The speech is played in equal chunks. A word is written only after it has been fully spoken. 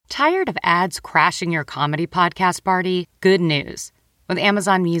Tired of ads crashing your comedy podcast party? Good news. With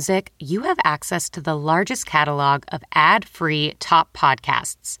Amazon Music, you have access to the largest catalog of ad-free top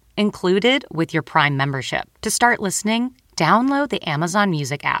podcasts, included with your Prime membership. To start listening, download the Amazon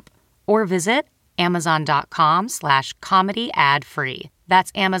Music app or visit amazon.com/comedy ad-free.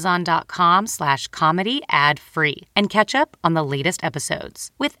 That's amazon.com/comedy ad-free and catch up on the latest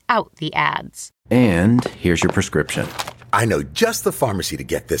episodes without the ads. And here's your prescription. I know just the pharmacy to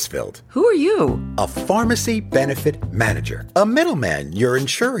get this filled. Who are you? A pharmacy benefit manager. A middleman your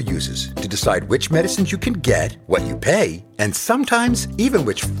insurer uses to decide which medicines you can get, what you pay, and sometimes even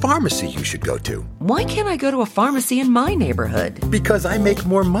which pharmacy you should go to. Why can't I go to a pharmacy in my neighborhood? Because I make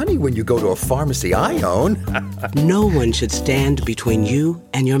more money when you go to a pharmacy I own. No one should stand between you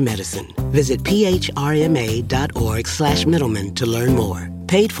and your medicine. Visit phrma.org/middleman to learn more.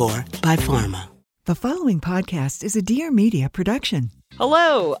 Paid for by Pharma. The following podcast is a Dear Media production.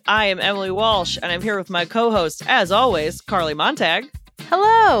 Hello, I am Emily Walsh, and I'm here with my co-host, as always, Carly Montag.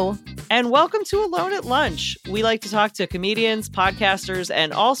 Hello. And welcome to Alone at Lunch. We like to talk to comedians, podcasters,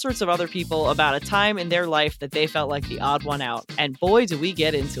 and all sorts of other people about a time in their life that they felt like the odd one out. And boy, do we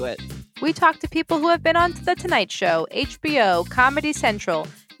get into it. We talk to people who have been on The Tonight Show, HBO, Comedy Central,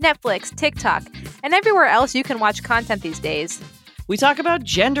 Netflix, TikTok, and everywhere else you can watch content these days. We talk about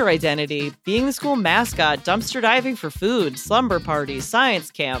gender identity, being the school mascot, dumpster diving for food, slumber parties,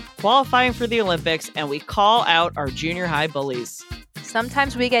 science camp, qualifying for the Olympics, and we call out our junior high bullies.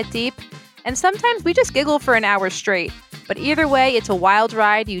 Sometimes we get deep, and sometimes we just giggle for an hour straight. But either way, it's a wild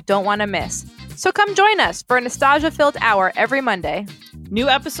ride you don't want to miss. So come join us for a nostalgia-filled hour every Monday. New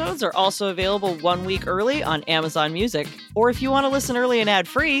episodes are also available 1 week early on Amazon Music. Or if you want to listen early and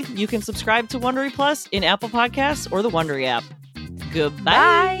ad-free, you can subscribe to Wondery Plus in Apple Podcasts or the Wondery app. Goodbye.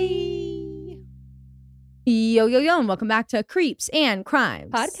 Bye. Yo, and welcome back to Creeps and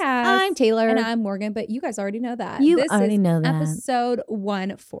Crimes Podcast. I'm Taylor. And I'm Morgan, but you guys already know that. This already know that. Episode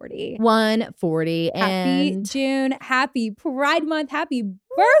 140. 140. Happy June. Happy Pride Month. Happy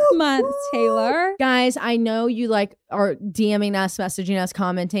Birth Month, Taylor. Guys, I know you are DMing us, messaging us,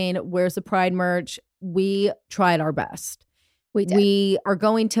 commenting, where's the Pride merch? We tried our best. We did. We are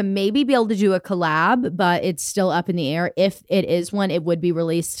going to maybe be able to do a collab, but it's still up in the air. If it is one, it would be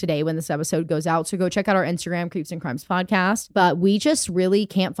released today when this episode goes out. So go check out our Instagram, Creeps and Crimes Podcast. But we just really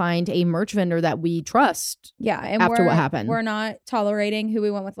can't find a merch vendor that we trust. Yeah. And after what happened. We're not tolerating who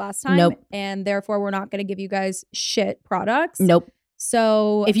we went with last time. Nope. And therefore, we're not going to give you guys shit products. Nope.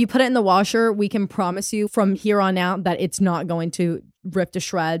 So if you put it in the washer, we can promise you from here on out that it's not going to rip to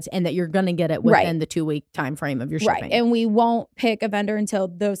shreds and that you're going to get it within the 2-week time frame of your shipping. Right. And we won't pick a vendor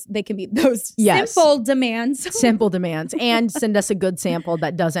until they can meet those simple demands. Simple demands. And send us a good sample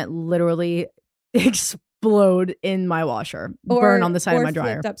that doesn't literally explode in my washer, burn on the side of my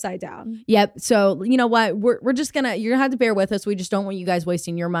dryer, flipped upside down. Yep. So you know what? We're just you're gonna have to bear with us. We just don't want you guys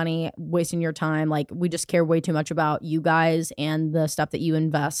wasting your money, wasting your time. Like, we just care way too much about you guys and the stuff that you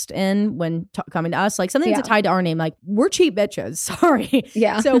invest in when coming to us. Like, something that's tied to our name. Like, we're cheap bitches. Sorry.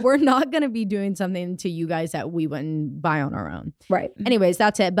 Yeah. So we're not gonna be doing something to you guys that we wouldn't buy on our own. Right. Anyways,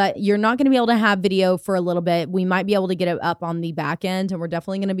 that's it. But you're not gonna be able to have video for a little bit. We might be able to get it up on the back end, and we're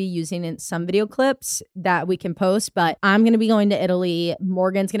definitely gonna be using some video clips that we can post. But I'm going to be going to Italy.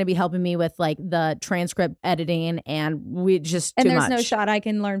 Morgan's going to be helping me with the transcript editing, and we just and too there's much. No shot I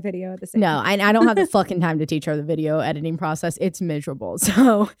can learn video at the same time. I don't have the fucking time to teach her the video editing process. It's miserable.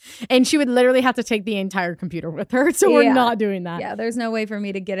 So, and she would literally have to take the entire computer with her. So we're not doing that. Yeah, there's no way for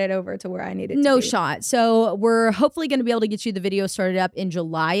me to get it over to where I need it to be. No shot. So we're hopefully going to be able to get you the video started up in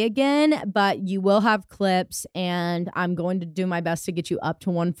July again, but you will have clips, and I'm going to do my best to get you up to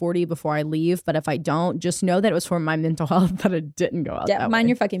 140 before I leave. But if I don't, just know that it was for my mental health that it didn't go out that mind way.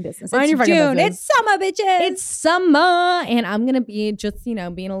 your fucking business. Mind it's your fucking June. business. It's summer, bitches. It's summer, and I'm gonna be just being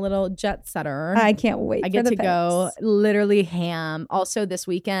a little jet setter. I can't wait. I get to go literally ham. Also this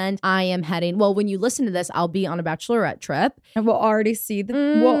weekend, I am heading. Well, when you listen to this, I'll be on a bachelorette trip, and we'll already see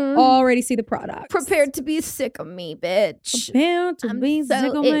the product. Prepared to be sick of me, bitch. Prepared to be so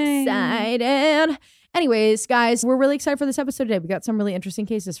sick of me. Excited. Anyways, guys, we're really excited for this episode today. We got some really interesting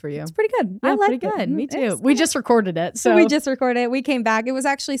cases for you. It's pretty good. Yeah, I like pretty it. good. Me too. It's We good. just recorded it. So we just recorded it. We came back. It was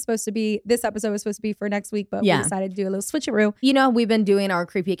actually supposed to be, this episode was supposed to be for next week, but we decided to do a little switcheroo. We've been doing our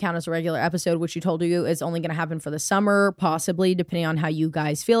creepy account as a regular episode, which you told you is only going to happen for the summer, possibly, depending on how you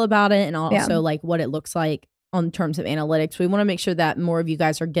guys feel about it, and also what it looks like on terms of analytics. We want to make sure that more of you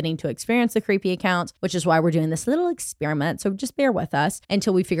guys are getting to experience the creepy accounts, which is why we're doing this little experiment. So just bear with us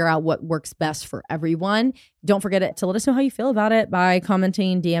until we figure out what works best for everyone. Don't forget to let us know how you feel about it by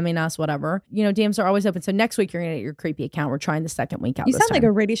commenting, DMing us, whatever. You know, DMs are always open. So next week, you're going to get your creepy account. We're trying the second week out. You sound like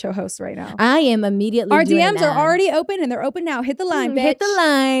a radio show host right now. I am immediately Our doing DMs that. are already open and they're open now. Hit the line, bitch. Hit the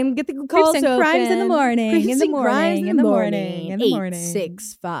line. Get the calls Creeps and open. crimes in the morning. Creeps In the and crimes morning. In the morning. In the morning.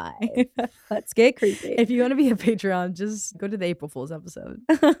 865. Let's get creepy. If you want to be a Patreon, just go to the April Fool's episode.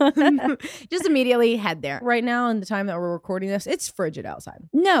 Just immediately head there. Right now, in the time that we're recording this, it's frigid outside.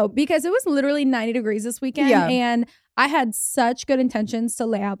 No, because it was literally 90 degrees this weekend. Yeah. And I had such good intentions to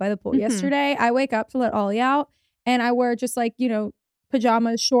lay out by the pool yesterday. I wake up to let Ollie out and I wear just like,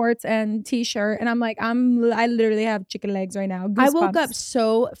 pajamas, shorts, and t-shirt. And I'm like, I literally have chicken legs right now. Goosebumps. I woke up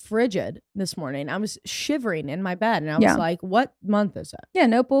so frigid this morning. I was shivering in my bed. And I was like, what month is it? Yeah,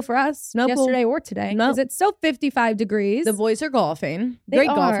 no pool for us. No yesterday pool. or today. No. Because it's still 55 degrees. The boys are golfing. They Great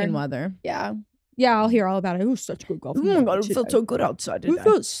are. golfing weather. Yeah. Yeah, I'll hear all about it. It was such good golf. Oh my God, it felt so good outside today. It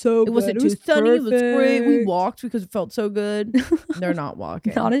felt so good. It wasn't too sunny. It was great. We perfect. walked because it felt so good. They're not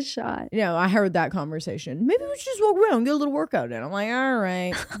walking. Not a shot. I heard that conversation. Maybe we should just walk around and get a little workout in. I'm like, all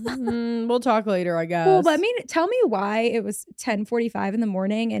right. We'll talk later, I guess. Well, but tell me why it was 10:45 in the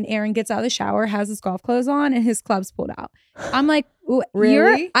morning and Aaron gets out of the shower, has his golf clothes on, and his clubs pulled out. I'm like,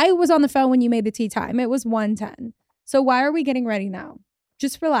 really? I was on the phone when you made the tea time. It was 1:10. So why are we getting ready now?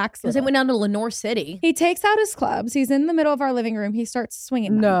 Just relax. Because they went down to Lenore City. He takes out his clubs. He's in the middle of our living room. He starts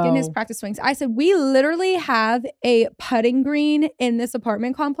swinging them, No. getting his practice swings. I said, we literally have a putting green in this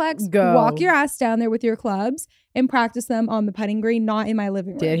apartment complex. Go. Walk your ass down there with your clubs and practice them on the putting green, not in my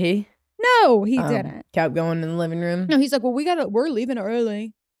living room. Did he? No, he didn't. Kept going in the living room. No, he's like, well, we're leaving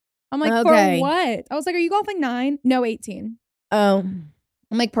early. I'm like, Okay. for what? I was like, are you golfing 9? No, 18. Oh,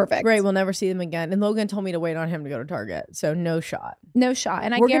 I'm like, perfect. great. We'll never see them again. And Logan told me to wait on him to go to Target. So no shot. No shot.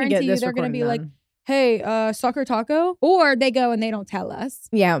 And I We're gonna guarantee get you this they're going to be recording like, hey, soccer taco. Or they go and they don't tell us.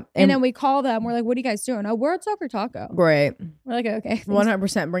 Yeah. And then we call them. We're like, what are you guys doing? Oh, we're at soccer taco. Great. We're like, okay.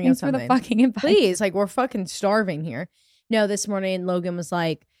 100% bring us Thanks for the something. fucking invite. Please. Like, we're fucking starving here. No, this morning Logan was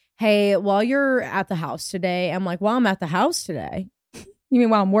like, hey, while you're at the house today, I'm like, while I'm at the house today. You mean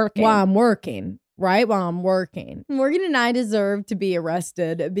while I'm working? While I'm working. Right? While I'm working. Morgan and I deserve to be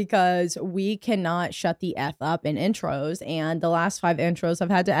arrested because we cannot shut the F up in intros. And the last 5 intros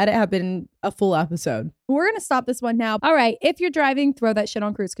I've had to edit have been a full episode. We're going to stop this one now. All right. If you're driving, throw that shit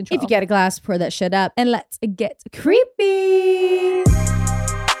on cruise control. If you get a glass, pour that shit up. And let's get creepy.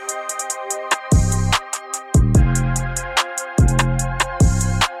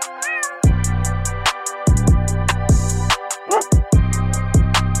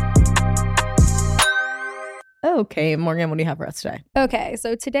 Okay, Morgan, what do you have for us today? Okay,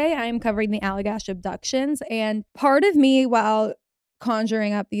 so today I am covering the Allagash abductions, and part of me, while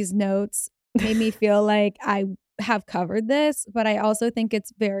conjuring up these notes, made me feel like I have covered this, but I also think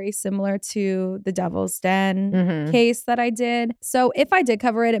it's very similar to the Devil's Den case that I did. So if I did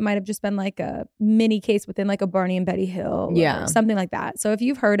cover it, it might have just been like a mini case within like a Barney and Betty Hill, or something like that. So if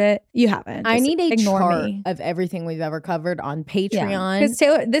you've heard it, you haven't. I Just need a ignore chart me. of everything we've ever covered on Patreon. Because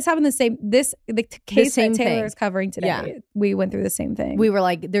Taylor, this happened the case same that Taylor thing. is covering today. Yeah. We went through the same thing. We were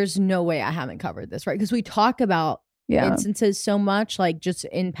like, there's no way I haven't covered this, right? Because we talk about instances so much, like just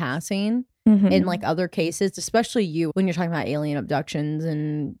in passing. In like other cases, especially you when you're talking about alien abductions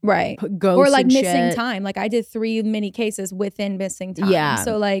and ghosts or like and missing shit. time. Like I did 3 mini cases within missing time. Yeah.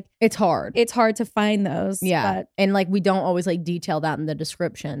 So like it's hard. It's hard to find those. Yeah. But And like we don't always like detail that in the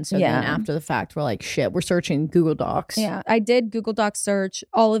description. So then after the fact, we're like, shit, we're searching Google Docs. yeah, I did Google Docs search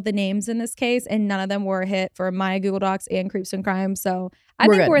all of the names in this case, and none of them were a hit for my Google Docs and Creeps and Crime. So I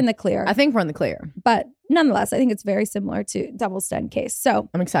think we're in the clear. I think we're in the clear. But nonetheless, I think it's very similar to Devil's Den case. So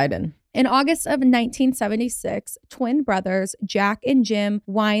I'm excited. in August of 1976, twin brothers Jack and Jim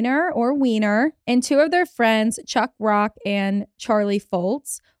Weiner or Wiener and 2 of their friends, Chuck Rock and Charlie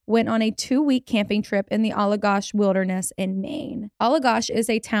Foltz, went on a 2-week camping trip in the Allagash wilderness in Maine. Allagash is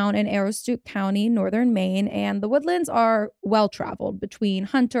a town in Aroostook County, northern Maine, and the woodlands are well-traveled between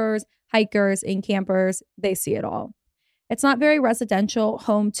hunters, hikers, and campers. They see it all. It's not very residential,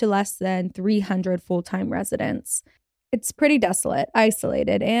 home to less than 300 full-time residents. It's pretty desolate,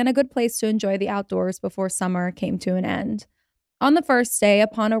 isolated, and a good place to enjoy the outdoors before summer came to an end. On the first day,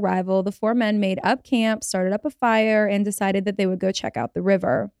 upon arrival, the 4 men made up camp, started up a fire, and decided that they would go check out the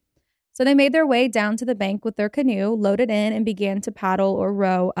river. So they made their way down to the bank with their canoe, loaded in, and began to paddle or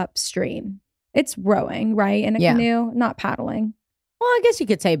row upstream. It's rowing, right? In a canoe, not paddling. Well, I guess you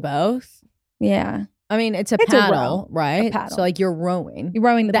could say both. Yeah. I mean, it's a It's a paddle, row. right? A paddle. So like you're rowing. You're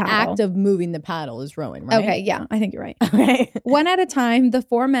rowing the paddle. act of moving the paddle is rowing, right? Okay, yeah, I think you're right. Okay. One at a time, the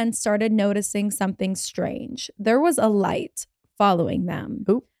 4 men started noticing something strange. There was a light following them.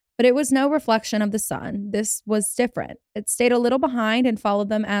 Ooh. But it was no reflection of the sun. This was different. It stayed a little behind and followed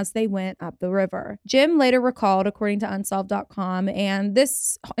them as they went up the river. Jim later recalled, according to Unsolved.com, and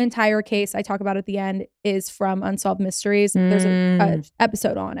this entire case I talk about at the end is from Unsolved Mysteries. There's an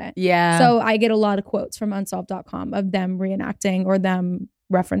episode on it. Yeah. So I get a lot of quotes from Unsolved.com of them reenacting or them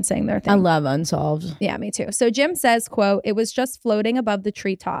referencing their thing. I love Unsolved. Yeah, me too. So Jim says, quote, "It was just floating above the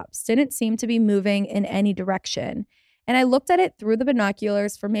treetops. Didn't seem to be moving in any direction. And I looked at it through the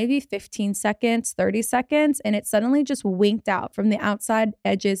binoculars for maybe 15 seconds, 30 seconds, and it suddenly just winked out from the outside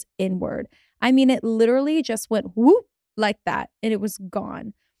edges inward. I mean, it literally just went whoop like that, and it was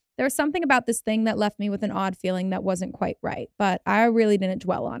gone. There was something about this thing that left me with an odd feeling that wasn't quite right, but I really didn't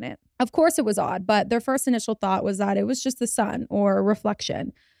dwell on it. Of course it was odd, but their first initial thought was that it was just the sun or a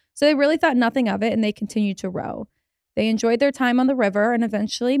reflection. So they really thought nothing of it, and they continued to row. They enjoyed their time on the river and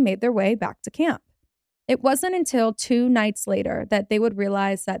eventually made their way back to camp. It wasn't until 2 nights later that they would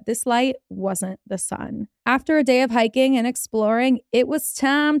realize that this light wasn't the sun. After a day of hiking and exploring, it was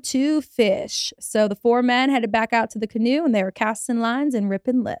time to fish. So the 4 men headed back out to the canoe and they were casting lines and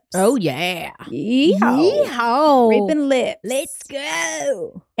ripping lips. Oh, yeah. Yeehaw. Yeehaw. Ripping lips. Let's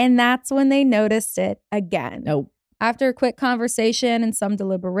go. And that's when they noticed it again. Nope. After a quick conversation and some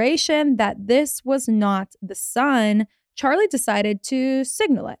deliberation that this was not the sun, Charlie decided to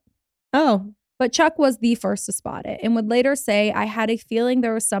signal it. Oh. But Chuck was the first to spot it and would later say, "I had a feeling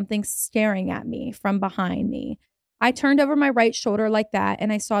there was something staring at me from behind me. I turned over my right shoulder like that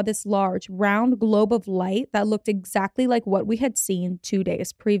and I saw this large, round globe of light that looked exactly like what we had seen 2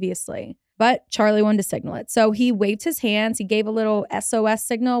 days previously." But Charlie wanted to signal it. So he waved his hands. He gave a little SOS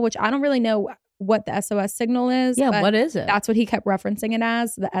signal, which I don't really know what the SOS signal is. Yeah, what is it? That's what he kept referencing it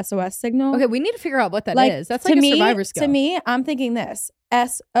as, the SOS signal. Okay, we need to figure out what that is. That's like to a me, survivor skill. To me, I'm thinking this.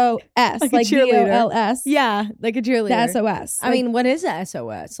 SOS. Like a like cheerleader. VOLS. Yeah, like a cheerleader. The SOS. I mean, what is a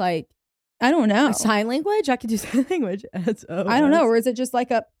SOS? Like I don't know. sign language? I could do sign language. SOS. I don't know. Or is it just like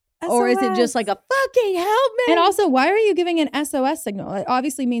a SOS? Or is it just like a fucking help me? And also, why are you giving an SOS signal? It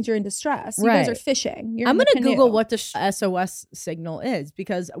obviously means you're in distress. You guys Right. are fishing. You're I'm going to Google what the SOS signal is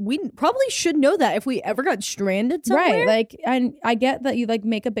because we probably should know that if we ever got stranded somewhere. Right. Like, and I get that you like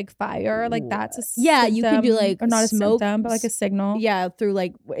make a big fire. Like that's a Yeah, you can do symptom, like or not smoke, a symptom, but like a signal. Yeah, through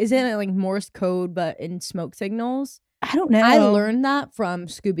like, isn't it like Morse code, but in smoke signals? I don't know. I learned that from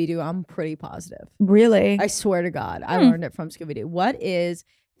Scooby-Doo. I'm pretty positive. Really? I swear to God, I learned it from Scooby-Doo. What is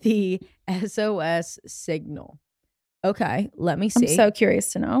the SOS signal? Okay, let me see. I'm so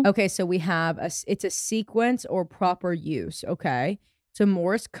curious to know. Okay, so we have it's a sequence or proper use. Okay, so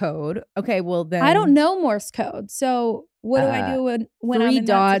Morse code. Okay, well then I don't know Morse code. So what do I do when I'm in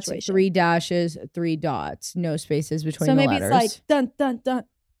that situation? 3 dashes, 3 dots, no spaces between So the maybe letters. it's like dun dun dun.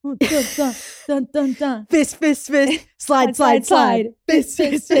 Dun, dun, dun, dun, dun. Fist, fist, fist, slide, slide, slide, fist,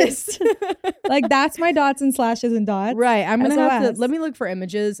 fist, fist. Like that's my dots and slashes and dots. Right. I'm gonna have SOS. to let me look for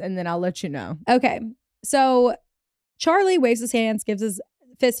images and then I'll let you know. Okay. So Charlie waves his hands, gives his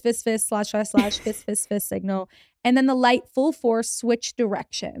fist, fist, fist, slash, slash, slash, fist, fist, fist signal. And then the light full force switched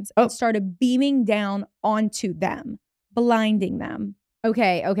directions and started beaming down onto them, blinding them.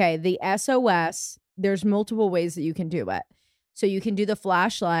 Okay. The SOS, there's multiple ways that you can do it. So you can do the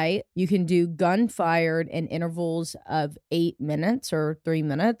flashlight, you can do gun fired in intervals of 8 minutes or 3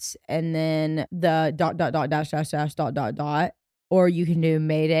 minutes, and then the ... or you can do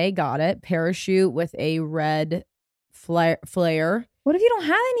Mayday, got it, parachute with a red flare. What if you don't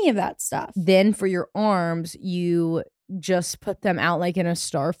have any of that stuff? Then for your arms, you just put them out like in a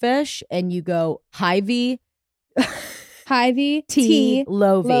starfish and you go high V, high V, T,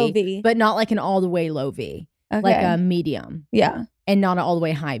 low V, low V. but not like an all the way low V. Okay. Like a medium. Yeah. And not an all the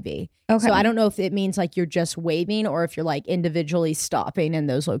way high V. Okay. So I don't know if it means like you're just waving or if you're like individually stopping in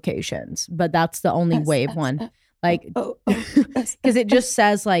those locations. But that's the only wave one. Like, because it just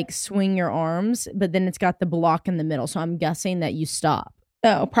says like swing your arms, but then it's got the block in the middle. So I'm guessing that you stop.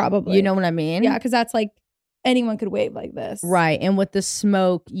 Oh, probably. You know what I mean? Yeah, because that's like anyone could wave like this. Right. And with the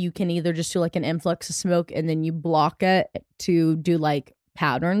smoke, you can either just do like an influx of smoke and then you block it to do like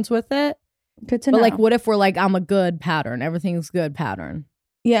patterns with it. Good to know. But like, what if we're like, I'm a good pattern. Everything's good pattern.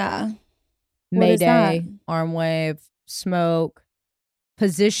 Yeah. Mayday, arm wave, smoke,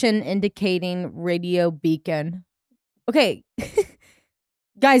 position indicating radio beacon. Okay.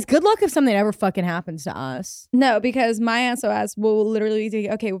 Guys, good luck if something ever fucking happens to us. No, because my SOS will literally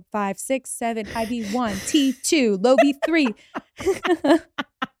be, okay, 5, 6, 7, high V1, T2, low V3.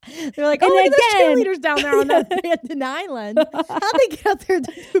 They're like, And oh, look at again- those cheerleaders down there on that abandoned island. How'd they get out there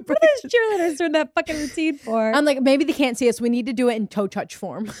to do What are those cheerleaders doing that fucking routine for? I'm like, maybe they can't see us. We need to do it in toe touch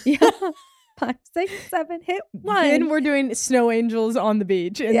form. Yeah. 5, 6, 7, hit 1. Then we're doing snow angels on the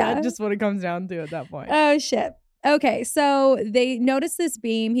beach. And Yeah. that's just what it comes down to at that point. Oh, shit. Okay, so they notice this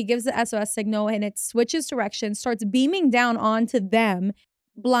beam. He gives the SOS signal and it switches direction, starts beaming down onto them,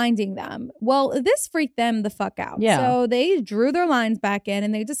 blinding them. Well, this freaked them the fuck out. Yeah. So they drew their lines back in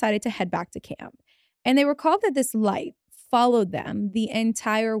and they decided to head back to camp. And they recalled that this light followed them the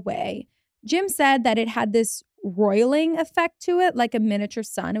entire way. Jim said that it had this roiling effect to it, like a miniature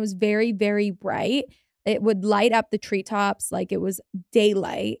sun. It was very, very bright. It would light up the treetops like it was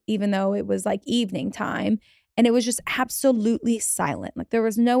daylight, even though it was like evening time. And it was just absolutely silent. Like there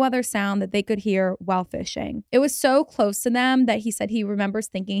was no other sound that they could hear while fishing. It was so close to them that he said he remembers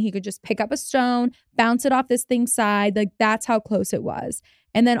thinking he could just pick up a stone, bounce it off this thing's side. Like that's how close it was.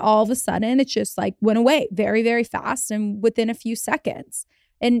 And then all of a sudden it just like went away very, very fast and within a few seconds.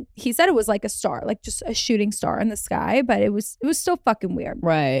 And he said it was like a star, like just a shooting star in the sky, but it was still fucking weird.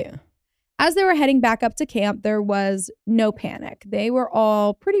 Right. As they were heading back up to camp, there was no panic. They were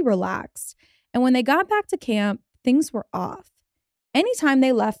all pretty relaxed. And when they got back to camp, things were off. Anytime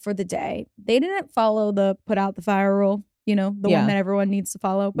they left for the day, they didn't follow the put out the fire rule, the one that everyone needs to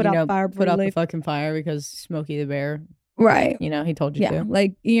follow. Put out the fire before put you out the leave. fucking fire because Smokey the Bear, Right. he told you Yeah. to.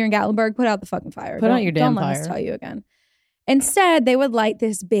 Like you're in Gatlinburg, put out the fucking fire. Put out your damn Don't let us fire. tell you again. Instead, they would light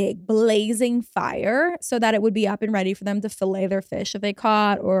this big blazing fire so that it would be up and ready for them to fillet their fish if they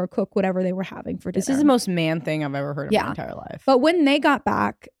caught or cook whatever they were having for dinner. This is the most man thing I've ever heard in my entire life. But when they got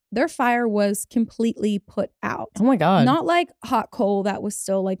back, their fire was completely put out. Oh my God. Not like hot coal that was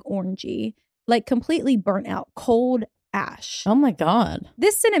still like orangey, like completely burnt out, cold ash. Oh my God.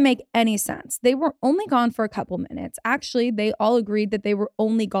 This didn't make any sense. They were only gone for a couple minutes. Actually, they all agreed that they were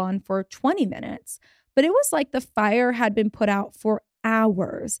only gone for 20 minutes. But it was like the fire had been put out for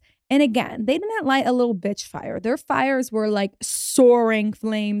hours. And again, they didn't light a little bitch fire. Their fires were like soaring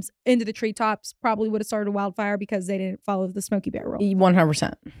flames into the treetops. Probably would have started a wildfire because they didn't follow the Smokey Bear rule.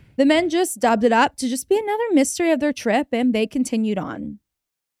 100%. The men just dubbed it up to just be another mystery of their trip, and they continued on.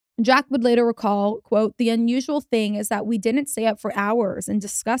 Jack would later recall, quote, "The unusual thing is that we didn't stay up for hours and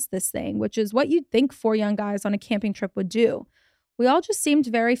discuss this thing, which is what you'd think 4 young guys on a camping trip would do. We all just seemed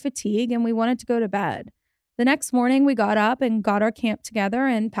very fatigued and we wanted to go to bed. The next morning, we got up and got our camp together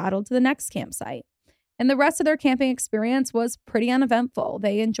and paddled to the next campsite. And the rest of their camping experience was pretty uneventful.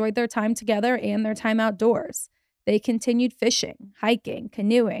 They enjoyed their time together and their time outdoors. They continued fishing, hiking,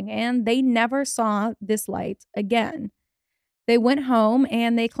 canoeing, and they never saw this light again. They went home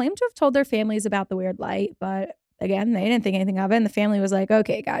and they claimed to have told their families about the weird light, but again, they didn't think anything of it. And the family was like,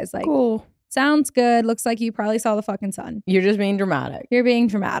 okay, guys, like, cool. Sounds good. Looks like you probably saw the fucking sun. You're just being dramatic. You're being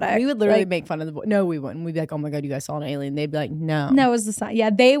dramatic. We would literally Like, make fun of the boy. No, we wouldn't. We'd be like, oh my God, you guys saw an alien. They'd be like, no. No, it was the sun. Yeah,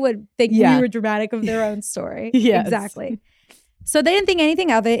 they would think Yeah. we were dramatic of their own story. Yes. Exactly. So they didn't think anything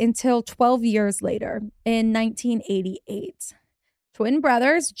of it until 12 years later in 1988. Twin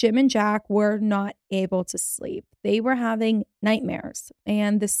brothers, Jim and Jack, were not able to sleep. They were having nightmares,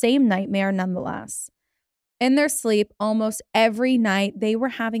 and the same nightmare nonetheless. In their sleep, almost every night, they were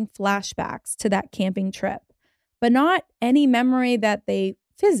having flashbacks to that camping trip, but not any memory that they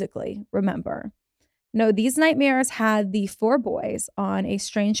physically remember. No, these nightmares had the 4 boys on a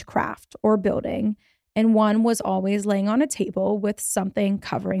strange craft or building, and one was always laying on a table with something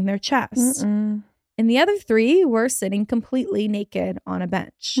covering their chest. And the other 3 were sitting completely naked on a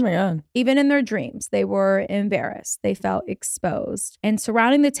bench. Oh my God. Even in their dreams, they were embarrassed. They felt exposed. And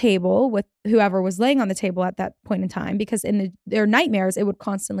surrounding the table with whoever was laying on the table at that point in time, because in their nightmares, it would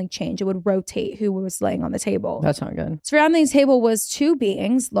constantly change. It would rotate who was laying on the table. That's not good. Surrounding the table was 2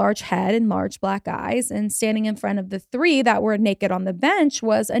 beings, large head and large black eyes. And standing in front of the 3 that were naked on the bench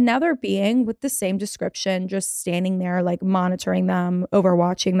was another being with the same description, just standing there, like monitoring them,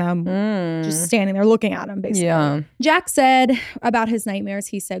 overwatching them, just standing there looking at them, basically. Yeah. Jack said about his nightmares,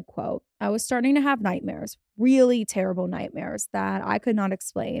 he said, quote, "I was starting to have nightmares, really terrible nightmares that I could not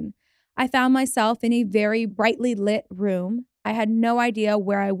explain. I found myself in a very brightly lit room. I had no idea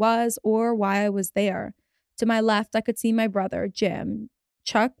where I was or why I was there. To my left, I could see my brother, Jim,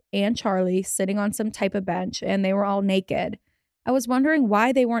 Chuck, and Charlie sitting on some type of bench, and they were all naked. I was wondering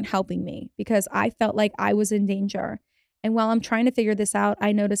why they weren't helping me because I felt like I was in danger. And while I'm trying to figure this out,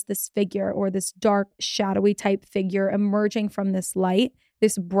 I noticed this figure or this dark, shadowy type figure emerging from this light,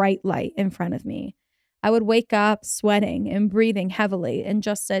 this bright light in front of me. I would wake up sweating and breathing heavily in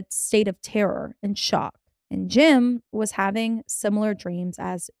just a state of terror and shock. And Jim was having similar dreams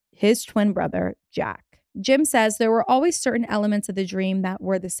as his twin brother, Jack." Jim says there were always certain elements of the dream that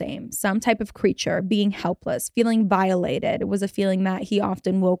were the same. Some type of creature, being helpless, feeling violated was a feeling that he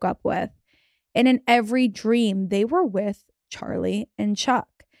often woke up with. And in every dream, they were with Charlie and Chuck.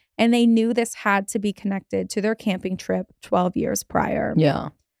 And they knew this had to be connected to their camping trip 12 years prior. Yeah.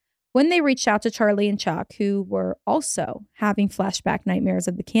 When they reached out to Charlie and Chuck, who were also having flashback nightmares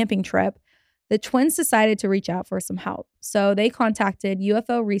of the camping trip, the twins decided to reach out for some help. So they contacted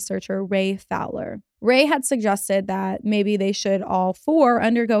UFO researcher Ray Fowler. Ray had suggested that maybe they should all four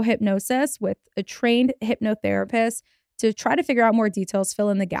undergo hypnosis with a trained hypnotherapist to try to figure out more details, fill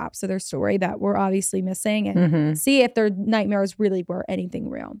in the gaps of their story that were obviously missing, and see if their nightmares really were anything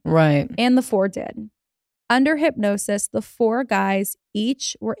real. Right. And the four did. Under hypnosis, the four guys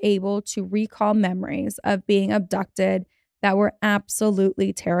each were able to recall memories of being abducted that were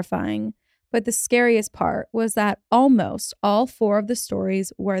absolutely terrifying. But the scariest part was that almost all four of the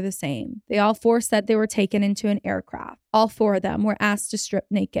stories were the same. They all four said they were taken into an aircraft. All four of them were asked to strip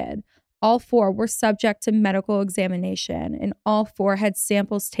naked. All four were subject to medical examination, and all four had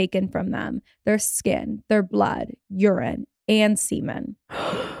samples taken from them, their skin, their blood, urine, and semen.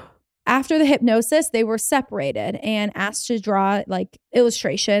 After the hypnosis, they were separated and asked to draw like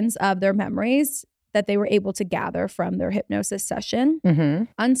illustrations of their memories that they were able to gather from their hypnosis session.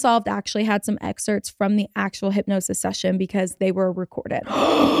 Unsolved actually had some excerpts from the actual hypnosis session because they were recorded.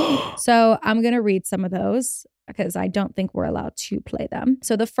 So I'm going to read some of those because I don't think we're allowed to play them.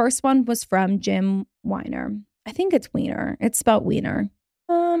 So the first one was from Jim Weiner. I think it's Wiener. It's spelled Wiener.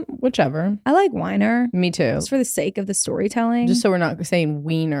 Whichever. I like Weiner. Me too. Just for the sake of the storytelling. Just so we're not saying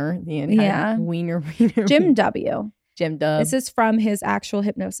Wiener the entire Wiener. Jim W. Jim Dub. This is from his actual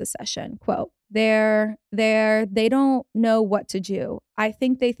hypnosis session. Quote, they don't know what to do. I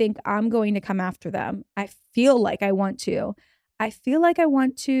think they think I'm going to come after them. I feel like I want to.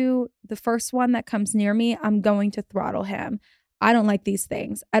 The first one that comes near me, I'm going to throttle him. I don't like these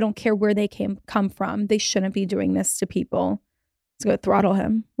things. I don't care where they come from. They shouldn't be doing this to people. Let's go throttle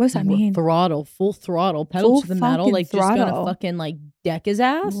him. What does that mean? Throttle, full throttle, pedal to the metal, like throttle. Just gonna fucking like deck his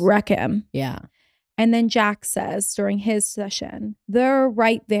ass, wreck him. Yeah. And then Jack says during his session, they're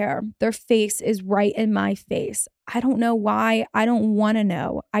right there. Their face is right in my face. I don't know why. I don't want to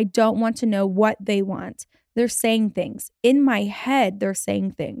know. I don't want to know what they want. They're saying things. In my head, they're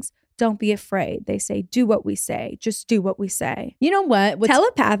saying things. Don't be afraid. They say, do what we say. Just do what we say. You know what?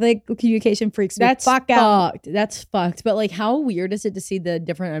 Telepathic communication freaks me That's fuck out. fucked. That's fucked. But like, how weird is it to see the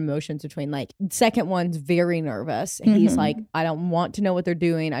different emotions between like, second one's very nervous. And he's like, I don't want to know what they're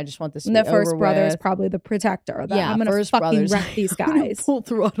doing. I just want this to be over with. The first brother is probably the protector. I'm going to fucking wreck these guys. Full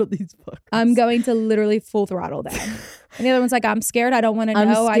throttle these fuckers. I'm going to literally full throttle them. And the other one's like, I'm scared. I don't want to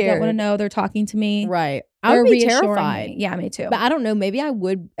know. I don't want to know. They're talking to me. Right. I would be terrified. Me. Yeah, me too. But I don't know. Maybe I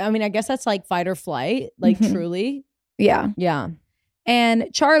would. I mean, I guess that's like fight or flight. Like truly. Yeah. Yeah.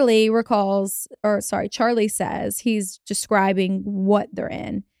 And Charlie says he's describing what they're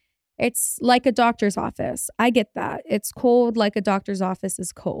in. It's like a doctor's office. I get that. It's cold like a doctor's office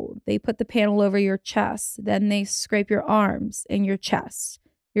is cold. They put the panel over your chest. Then they scrape your arms and your chest,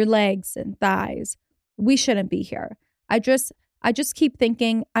 your legs and thighs. We shouldn't be here. I just keep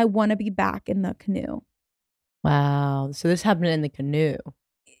thinking I want to be back in the canoe. Wow. So this happened in the canoe.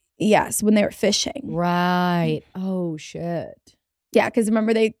 Yes, when they were fishing. Right. Oh, shit. Yeah, because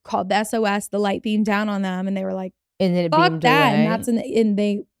remember they called the SOS, the light beamed down on them, and they were like, and then it fuck beamed that. away. And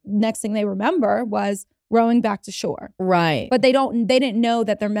that's next thing they remember was rowing back to shore. Right. But they didn't know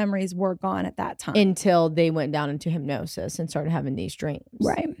that their memories were gone at that time. Until they went down into hypnosis and started having these dreams.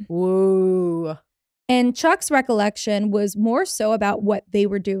 Right. Whoa. And Chuck's recollection was more so about what they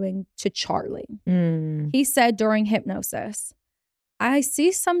were doing to Charlie. He said during hypnosis, I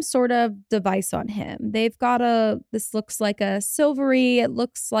see some sort of device on him. They've got this looks like a silvery, it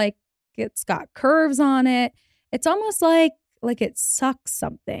looks like it's got curves on it. It's almost like it sucks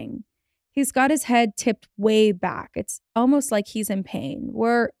something. He's got his head tipped way back. It's almost like he's in pain.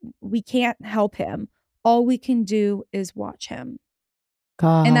 We can't help him. All we can do is watch him.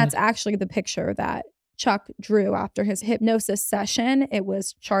 God. And that's actually the picture that Chuck drew after his hypnosis session. It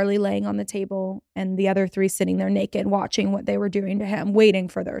was Charlie laying on the table and the other three sitting there naked, watching what they were doing to him, waiting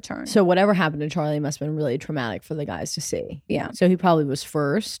for their turn. So whatever happened to Charlie must have been really traumatic for the guys to see. Yeah. So he probably was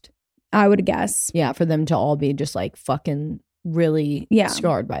first. I would guess. Yeah, for them to all be just like fucking really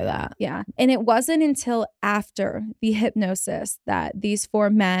scarred by that. Yeah. And it wasn't until after the hypnosis that these four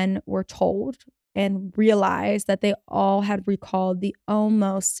men were told and realized that they all had recalled the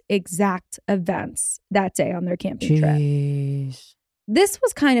almost exact events that day on their camping trip. This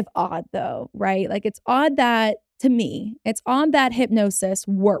was kind of odd though, right? Like it's odd that to me, it's odd that hypnosis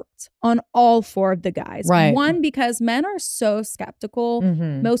worked on all 4 of the guys. Right. One, because men are so skeptical,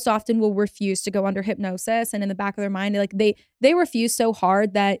 Mhm. most often will refuse to go under hypnosis. And in the back of their mind, like they refuse so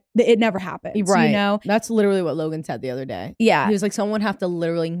hard that it never happens. Right. You know? That's literally what Logan said the other day. Yeah. He was like, someone have to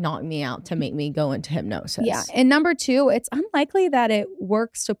literally knock me out to make me go into hypnosis. Yeah. And number 2, it's unlikely that it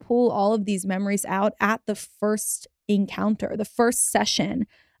works to pull all of these memories out at the first encounter, the first session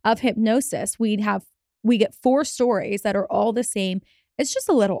of hypnosis. We get 4 stories that are all the same. It's just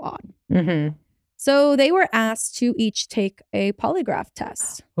a little odd. Mm-hmm. So they were asked to each take a polygraph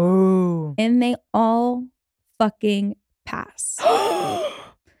test. Oh. And they all fucking pass.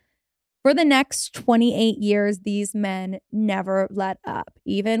 For the next 28 years, these men never let up,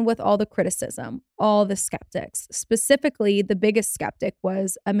 even with all the criticism, all the skeptics. Specifically, the biggest skeptic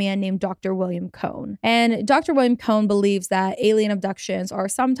was a man named Dr. William Cohn. And Dr. William Cohn believes that alien abductions are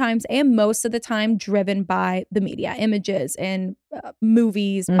sometimes and most of the time driven by the media, images and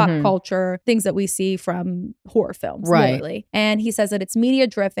movies, pop culture, things that we see from horror films, literally. And he says that it's media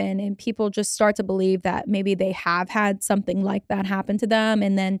driven and people just start to believe that maybe they have had something like that happen to them.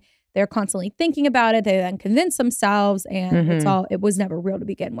 And then they're constantly thinking about it. They then convince themselves and it was never real to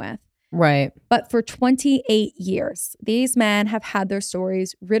begin with. Right. But for 28 years, these men have had their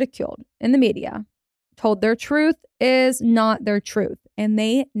stories ridiculed in the media, told their truth is not their truth, and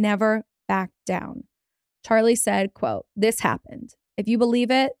they never backed down. Charlie said, quote, "This happened. If you believe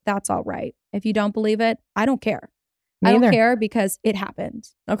it, that's all right. If you don't believe it, I don't care. I don't care because it happened."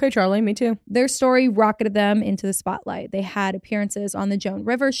 Okay, Charlie, me too. Their story rocketed them into the spotlight. They had appearances on the Joan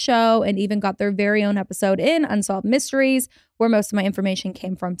Rivers show and even got their very own episode in Unsolved Mysteries, where most of my information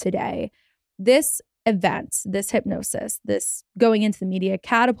came from today. This event, this hypnosis, this going into the media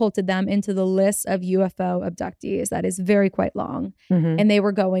catapulted them into the list of UFO abductees that is very quite long. And they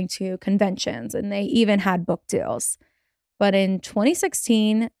were going to conventions and they even had book deals. But in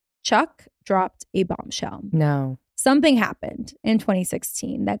 2016, Chuck dropped a bombshell. No. Something happened in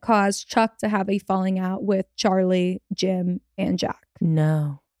 2016 that caused Chuck to have a falling out with Charlie, Jim, and Jack.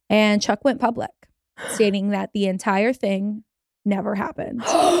 No. And Chuck went public, stating that the entire thing never happened.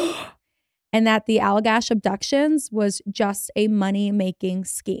 And that the Allagash abductions was just a money-making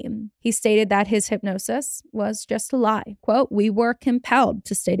scheme. He stated that his hypnosis was just a lie. Quote, "We were compelled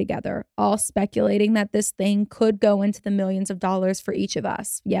to stay together, all speculating that this thing could go into the millions of dollars for each of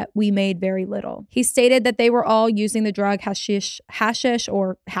us, yet we made very little." He stated that they were all using the drug hashish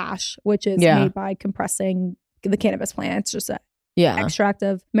or hash, which is made by compressing the cannabis plant. It's just an extract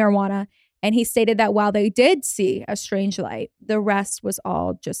of marijuana. And he stated that while they did see a strange light, the rest was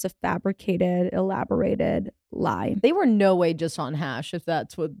all just a fabricated, elaborated lie. They were no way just on hash if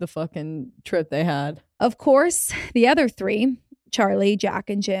that's what the fucking trip they had. Of course, the other 3, Charlie,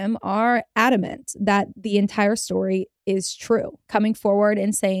 Jack, and Jim, are adamant that the entire story is true, coming forward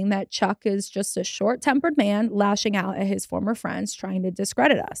and saying that Chuck is just a short-tempered man lashing out at his former friends, trying to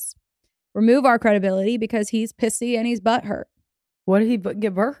discredit us, remove our credibility because he's pissy and he's butthurt. What did he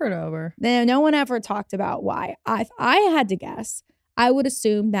get butthurt over? No one ever talked about why. If I had to guess, I would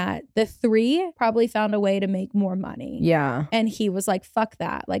assume that the 3 probably found a way to make more money. Yeah. And he was like, fuck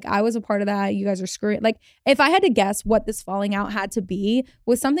that. Like, I was a part of that. You guys are screwing. Like, if I had to guess what this falling out had to be,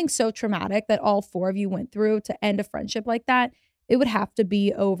 was something so traumatic that all 4 of you went through to end a friendship like that, it would have to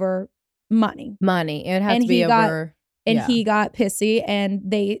be over money. Money. It would have to be over. He got pissy and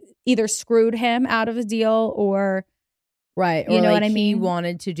they either screwed him out of a deal or... Right. You or know like what I mean? He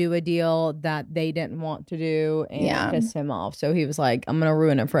wanted to do a deal that they didn't want to do and piss him off. So he was like, I'm going to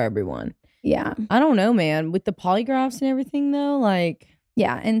ruin it for everyone. Yeah. I don't know, man. With the polygraphs and everything, though, like...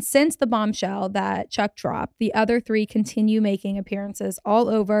 Yeah. And since the bombshell that Chuck dropped, the other 3 continue making appearances all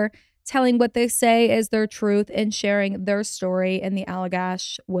over, telling what they say is their truth and sharing their story in the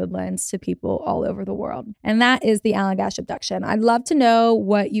Allagash woodlands to people all over the world. And that is the Allagash abduction. I'd love to know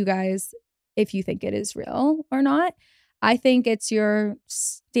what you guys, if you think it is real or not. I think it's your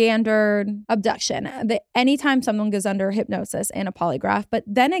standard abduction. Anytime someone goes under hypnosis and a polygraph. But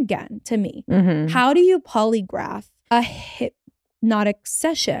then again, to me, how do you polygraph a hypnotic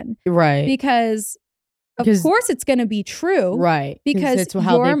session? Right. Because of course it's going to be true. Right. Because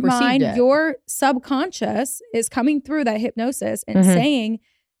your mind, your subconscious is coming through that hypnosis and saying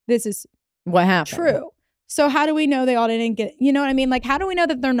this is what happened. True. So how do we know they all didn't get, you know what I mean? Like, how do we know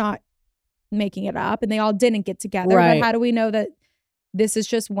that they're not making it up and they all didn't get together? Right. But how do we know that this is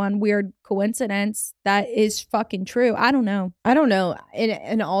just one weird coincidence that is fucking true? I don't know.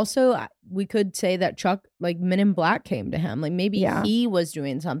 And also we could say that Chuck, like, Men in Black came to him. Like, maybe he was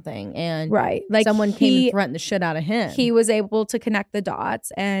doing something and like someone came and threatened the shit out of him. He was able to connect the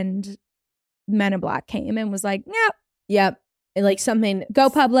dots and Men in Black came and was like, yep. Yep. And like something. Go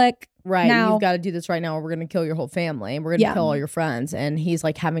public. Right. Now. You've got to do this right now or we're going to kill your whole family. And we're going to kill all your friends. And he's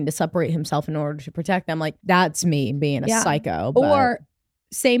like having to separate himself in order to protect them. Like, that's me being a psycho. But... Or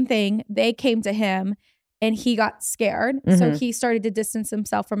same thing. They came to him and he got scared. So he started to distance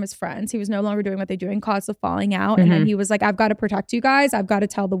himself from his friends. He was no longer doing what they do and caused the falling out. And then he was like, I've got to protect you guys. I've got to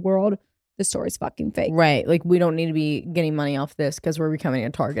tell the world the story's fucking fake. Right. Like, we don't need to be getting money off this because we're becoming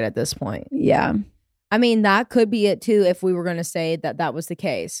a target at this point. Yeah. I mean, that could be it too if we were going to say that that was the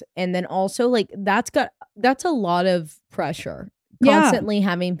case. And then also, like, that's a lot of pressure. Constantly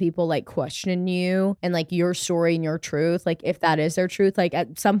having people like question you and like your story and your truth. Like, if that is their truth, like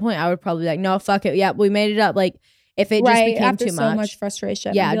at some point I would probably be like, no, fuck it. Yeah, we made it up. Like, if it just became after too so much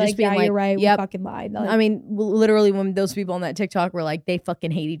frustration. Yeah, just like, being like, you're right. Yep. We fucking lied. Like, I mean, literally when those people on that TikTok were like, they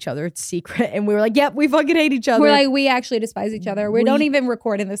fucking hate each other. It's secret. And we were like, yep, we fucking hate each other. we're like, we actually despise each other. We don't even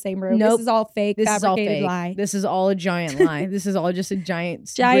record in the same room. Nope. This is all fake. This is all fake. Lie. This is all a giant lie. This is all just a giant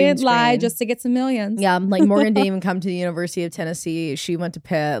lie just to get some millions. Yeah, like Morgan didn't even come to the University of Tennessee. She went to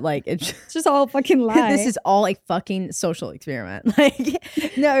Pitt. Like, it's just all fucking lie. This is all a fucking social experiment.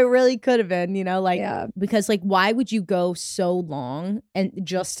 Like, no, it really could have been, you know, like, because like, why would you go so long and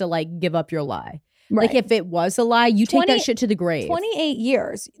just to like give up your lie? Right. Like, if it was a lie, you take that shit to the grave. 28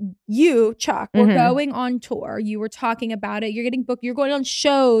 years. You, Chuck, were going on tour. You were talking about it. You're getting booked. You're going on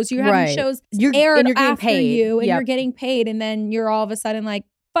shows. You're having shows aired after you. And you're getting paid. And then you're all of a sudden like,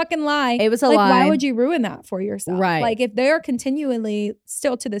 fucking lie. It was a lie. Why would you ruin that for yourself? Right. Like, if they're continually,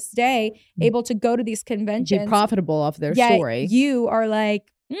 still to this day, able to go to these conventions. Be profitable off their story. You are like,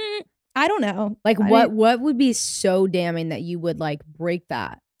 I don't know. Like, what would be so damning that you would like break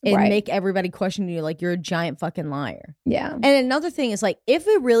that and make everybody question you like you're a giant fucking liar? Yeah. And another thing is like, if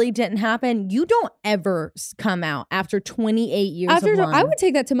it really didn't happen, you don't ever come out after 28 years of lying. I would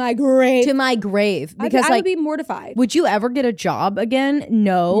take that to my grave. To my grave. Because I would be mortified. Would you ever get a job again?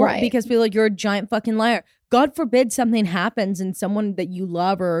 No. Right. Because people are like, you're a giant fucking liar. God forbid something happens and someone that you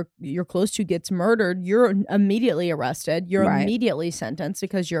love or you're close to gets murdered, you're immediately arrested. You're immediately sentenced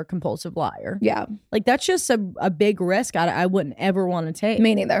because you're a compulsive liar. Yeah. Like, that's just a big risk I wouldn't ever want to take.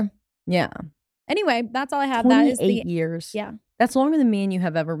 Me neither. Yeah. Anyway, that's all I have. 28 that is years. Yeah. That's longer than me and you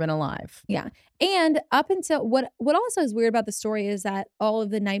have ever been alive. Yeah. And up until what also is weird about the story is that all of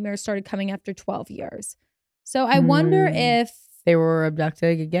the nightmares started coming after 12 years. So I wonder if they were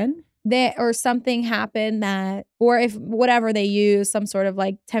abducted again? Or something happened that, or if whatever they use, some sort of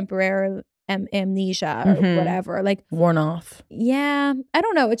like temporary amnesia or whatever, like worn off. Yeah, I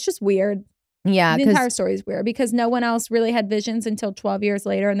don't know. It's just weird. Yeah, the entire story is weird because no one else really had visions until 12 years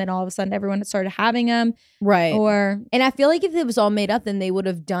later, and then all of a sudden everyone started having them. Right. And I feel like if it was all made up, then they would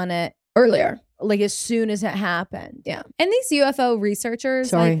have done it earlier, like as soon as it happened. Yeah. And these UFO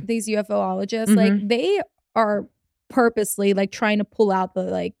researchers, like these UFOologists, like they are purposely like trying to pull out the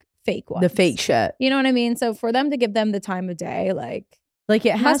like fake ones. The fake shit. You know what I mean? So for them to give them the time of day, like it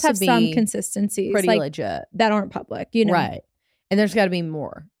has must have to be some consistencies. Pretty like, legit. That aren't public, you know? Right. And there's got to be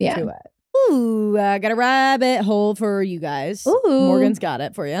more to it. Ooh, I got a rabbit hole for you guys. Ooh. Morgan's got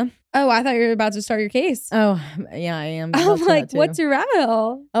it for you. Oh, I thought you were about to start your case. Oh, yeah, I am. I'm like, what's your rabbit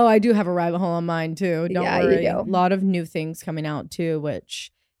hole? Oh, I do have a rabbit hole on mine too. Don't worry. You do. A lot of new things coming out too,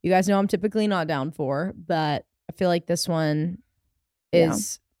 which you guys know I'm typically not down for, but I feel like this one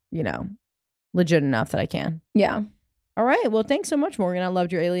is, you know, legit enough that I can. Yeah. All right. Well, thanks so much, Morgan. I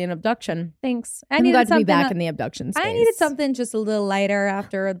loved your alien abduction. Thanks. I'm glad to be back in the abduction space. I needed something just a little lighter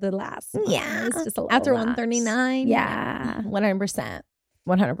after the last one. Yeah. It's just a little after less. 139. Yeah. 100%.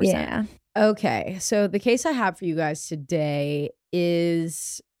 100%. Yeah. Okay. So the case I have for you guys today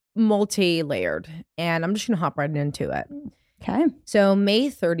is multi-layered, and I'm just going to hop right into it. Okay. So May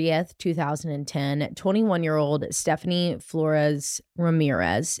 30th, 2010, 21-year-old Stephanie Flores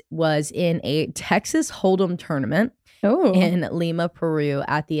Ramirez was in a Texas Hold'em tournament in Lima, Peru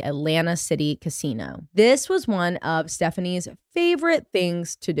at the Atlantic City Casino. This was one of Stephanie's favorite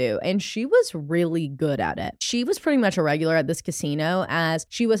things to do, and she was really good at it. She was pretty much a regular at this casino as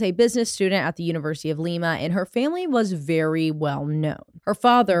she was a business student at the University of Lima, and her family was very well known. Her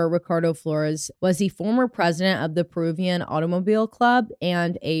father, Ricardo Flores, was the former president of the Peruvian Automobile Club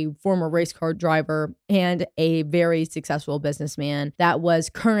and a former race car driver and a very successful businessman that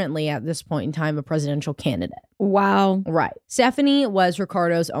was currently at this point in time a presidential candidate. Wow. Right. Stephanie was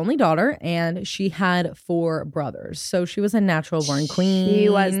Ricardo's only daughter, and she had 4 brothers. So she was a natural-born queen. She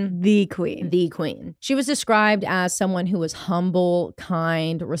was the queen. The queen. She was described as someone who was humble,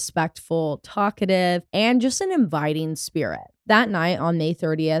 kind, respectful, talkative, and just an inviting spirit. That night on May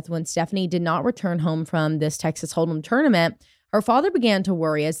 30th, when Stephanie did not return home from this Texas Hold'em tournament, Her father began to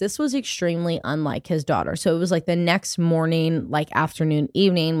worry as this was extremely unlike his daughter. So it was like the next morning, like afternoon,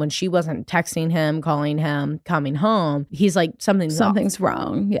 evening, when she wasn't texting him, calling him, coming home. He's like, something's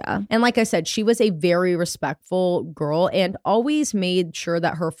wrong. Yeah. And like I said, she was a very respectful girl and always made sure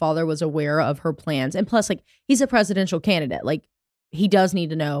that her father was aware of her plans. And plus, like, he's a presidential candidate. Like, he does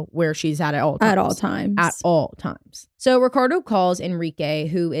need to know where she's at all times. At all times. At all times. So Ricardo calls Enrique,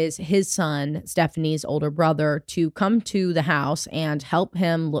 who is his son, Stephanie's older brother, to come to the house and help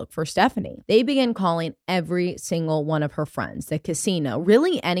him look for Stephanie. They begin calling every single one of her friends, the casino,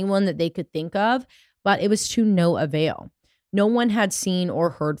 really anyone that they could think of, but it was to no avail. No one had seen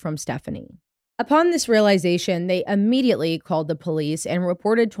or heard from Stephanie. Upon this realization, they immediately called the police and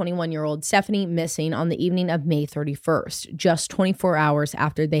reported 21-year-old Stephanie missing on the evening of May 31st, just 24 hours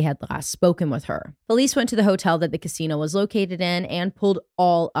after they had last spoken with her. Police went to the hotel that the casino was located in and pulled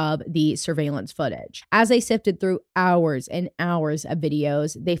all of the surveillance footage. As they sifted through hours and hours of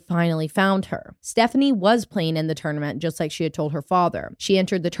videos, they finally found her. Stephanie was playing in the tournament just like she had told her father. She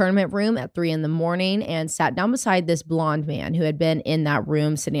entered the tournament room at 3 a.m. and sat down beside this blonde man who had been in that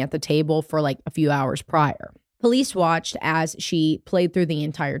room sitting at the table for like a few hours prior. Police watched as she played through the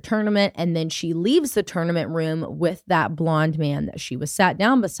entire tournament, and then she leaves the tournament room with that blonde man that she was sat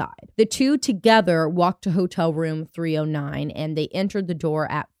down beside. The two together walked to hotel room 309, and they entered the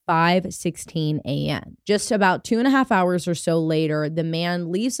door at 5:16 a.m. Just about 2.5 hours or so later, the man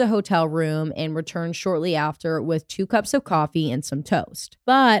leaves the hotel room and returns shortly after with 2 cups of coffee and some toast.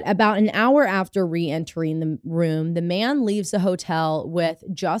 But about an hour after re-entering the room, the man leaves the hotel with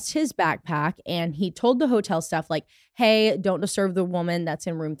just his backpack, and he told the hotel staff, like, hey, don't disturb the woman that's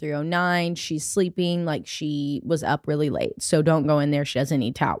in room 309. She's sleeping, like she was up really late. So don't go in there. She doesn't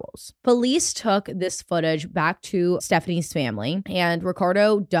need towels. Police took this footage back to Stephanie's family, and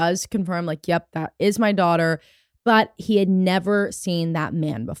Ricardo does confirm, like, yep, that is my daughter, but he had never seen that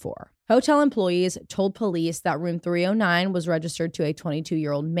man before. Hotel employees told police that room 309 was registered to a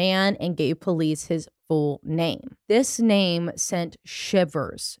 22-year-old man and gave police his full name. This name sent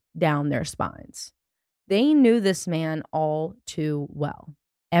shivers down their spines. They knew this man all too well.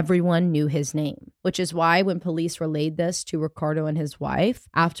 Everyone knew his name, which is why when police relayed this to Ricardo and his wife,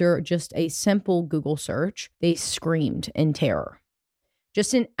 after just a simple Google search, they screamed in terror.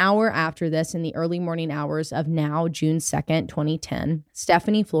 Just an hour after this, in the early morning hours of now June 2nd, 2010,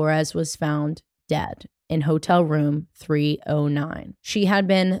 Stephanie Flores was found dead in hotel room 309. She had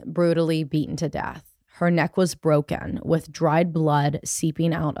been brutally beaten to death. Her neck was broken, with dried blood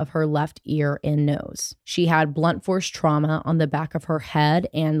seeping out of her left ear and nose. She had blunt force trauma on the back of her head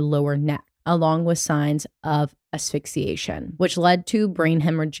and lower neck, along with signs of asphyxiation, which led to brain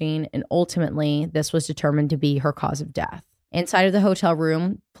hemorrhaging, and ultimately, this was determined to be her cause of death. Inside of the hotel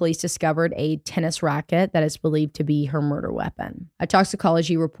room, police discovered a tennis racket that is believed to be her murder weapon. A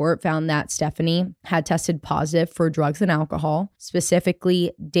toxicology report found that Stephanie had tested positive for drugs and alcohol,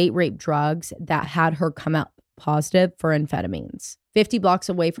 specifically date rape drugs that had her come out positive for amphetamines. 50 blocks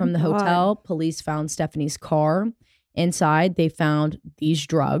away from the hotel, police found Stephanie's car. Inside, they found these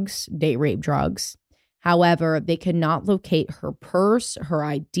drugs, date rape drugs. However, they could not locate her purse, her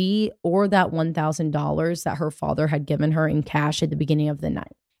ID, or that $1,000 that her father had given her in cash at the beginning of the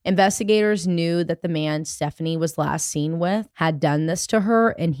night. Investigators knew that the man Stephanie was last seen with had done this to her,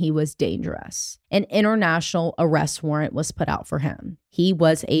 and he was dangerous. An international arrest warrant was put out for him. He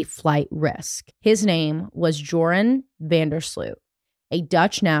was a flight risk. His name was Joran van der Sloot, a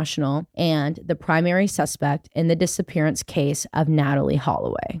Dutch national and the primary suspect in the disappearance case of Natalee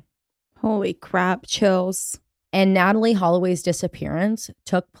Holloway. Holy crap, chills. And Natalee Holloway's disappearance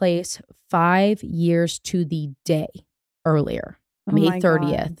took place 5 years to the day earlier, May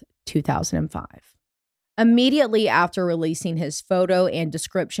 30th, 2005. Immediately after releasing his photo and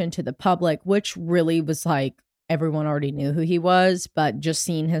description to the public, which really was like, everyone already knew who he was, but just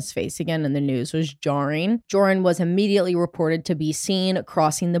seeing his face again in the news was jarring. Joran was immediately reported to be seen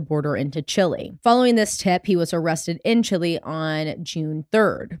crossing the border into Chile. Following this tip, he was arrested in Chile on June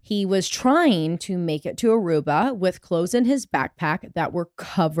 3rd. He was trying to make it to Aruba with clothes in his backpack that were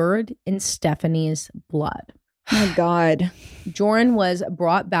covered in Stephanie's blood. Oh my God. Joran was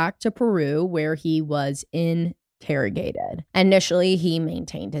brought back to Peru where he was interrogated. Initially, he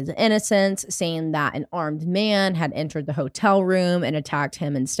maintained his innocence, saying that an armed man had entered the hotel room and attacked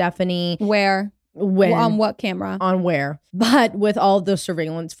him and Stephanie. Where? When? On what camera? On where? But with all the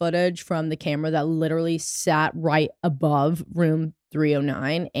surveillance footage from the camera that literally sat right above room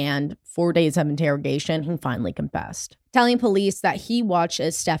 309 and 4 days of interrogation, he finally confessed. telling police that he watched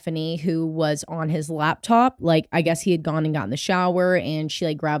as Stephanie, who was on his laptop, like I guess he had gone and got in the shower and she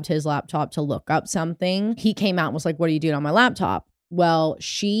like grabbed his laptop to look up something. He came out and was like, "What are you doing on my laptop?" Well,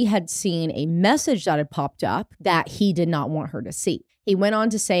 she had seen a message that had popped up that he did not want her to see. He went on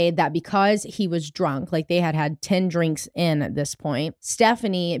to say that because he was drunk, like they had had 10 drinks in at this point,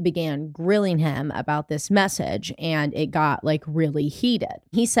 Stephanie began grilling him about this message and it got like really heated.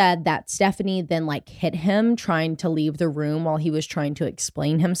 He said that Stephanie then like hit him trying to leave the room while he was trying to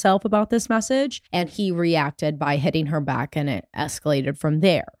explain himself about this message. And he reacted by hitting her back and it escalated from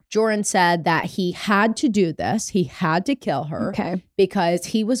there. Joran said that he had to do this. He had to kill her because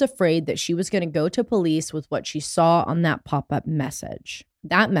he was afraid that she was going to go to police with what she saw on that pop-up message.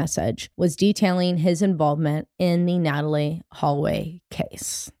 That message was detailing his involvement in the Natalee Holloway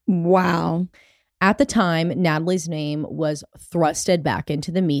case. Wow. At the time, Natalee's name was thrusted back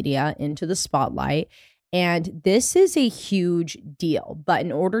into the media, into the spotlight. And this is a huge deal. But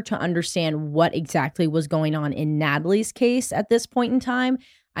in order to understand what exactly was going on in Natalee's case at this point in time,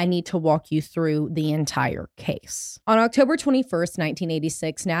 I need to walk you through the entire case. On October 21st,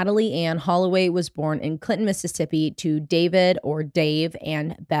 1986, Natalee Ann Holloway was born in Clinton, Mississippi to David or Dave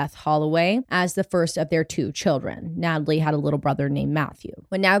and Beth Holloway as the first of their 2 children. Natalee had a little brother named Matthew.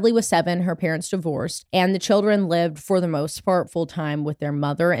 When Natalee was 7, her parents divorced, and the children lived for the most part full-time with their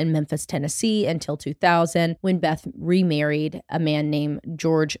mother in Memphis, Tennessee until 2000, when Beth remarried a man named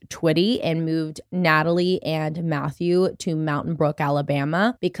George Twitty and moved Natalee and Matthew to Mountain Brook,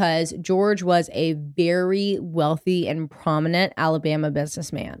 Alabama, because George was a very wealthy and prominent Alabama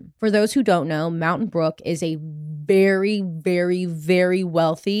businessman. For those who don't know, Mountain Brook is a very, very, very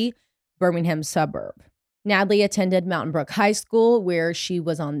wealthy Birmingham suburb. Natalee attended Mountain Brook High School, where she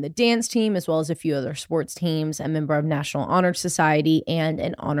was on the dance team, as well as a few other sports teams, a member of National Honor Society, and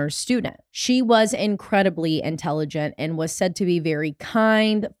an honors student. She was incredibly intelligent and was said to be very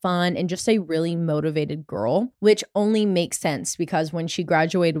kind, fun, and just a really motivated girl, which only makes sense because when she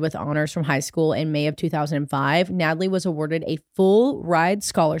graduated with honors from high school in May of 2005, Natalee was awarded a full ride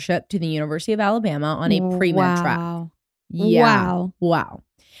scholarship to the University of Alabama on a pre-med track. Yeah. Wow.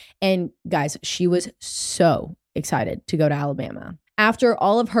 And guys, she was so excited to go to Alabama. After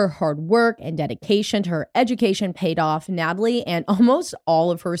all of her hard work and dedication to her education paid off, Natalee and almost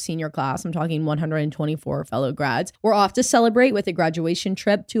all of her senior class, I'm talking 124 fellow grads, were off to celebrate with a graduation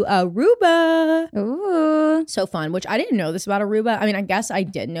trip to Aruba. Ooh. So fun, which I didn't know this about Aruba. I mean, I guess I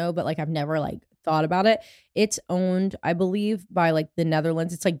did know, but like I've never like thought about it. It's owned, I believe, by like the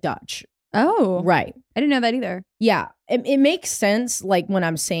Netherlands. It's like Dutch. Oh. Right. I didn't know that either. Yeah. It makes sense like when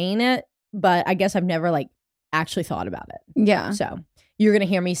I'm saying it, but I guess I've never like actually thought about it. Yeah. So you're going to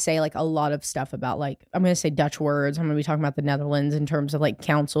hear me say like a lot of stuff about like, I'm going to say Dutch words. I'm going to be talking about the Netherlands in terms of like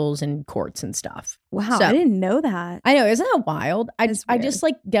councils and courts and stuff. Wow. So, I didn't know that. I know. Isn't that wild? I just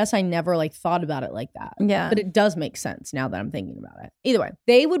like guess I never like thought about it like that. Yeah. But it does make sense now that I'm thinking about it. Either way,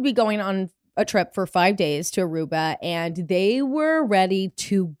 they would be going on a trip for 5 days to Aruba and they were ready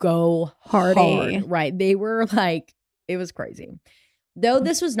to go hard. Right. They were like, it was crazy. Though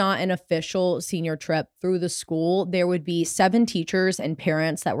this was not an official senior trip through the school, there would be 7 teachers and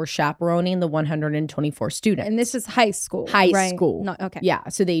parents that were chaperoning the 124 students. And this is high school. High school. No, okay. Yeah.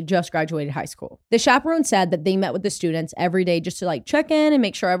 So they just graduated high school. The chaperone said that they met with the students every day just to like check in and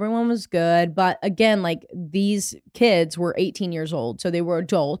make sure everyone was good. But again, like these kids were 18 years old. So they were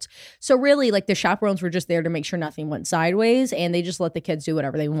adults. So really like the chaperones were just there to make sure nothing went sideways. And they just let the kids do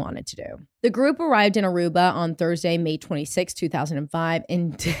whatever they wanted to do. The group arrived in Aruba on Thursday, May 26, 2005.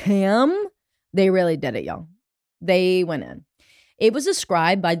 And damn, they really did it, y'all. They went in. It was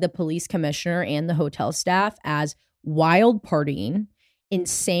described by the police commissioner and the hotel staff as wild partying,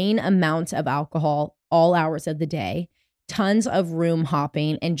 insane amounts of alcohol all hours of the day, tons of room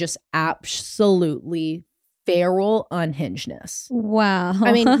hopping, and just absolutely feral unhingedness. Wow.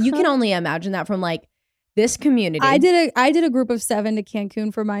 I mean, you can only imagine that from like this community. I did a group of 7 to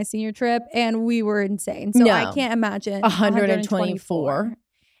Cancun for my senior trip, and we were insane. So I can't imagine 124.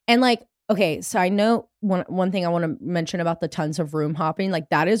 And like, okay, so I know one thing I want to mention about the tons of room hopping, like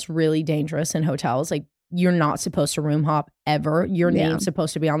that is really dangerous in hotels. Like you're not supposed to room hop ever. Your name's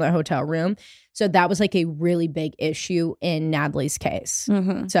supposed to be on that hotel room. So that was like a really big issue in Natalee's case.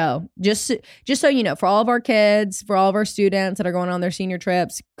 Mm-hmm. So just so you know, for all of our kids, for all of our students that are going on their senior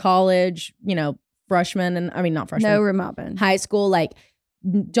trips, college, you know, freshmen and I mean not freshmen. No room hopping. High school, like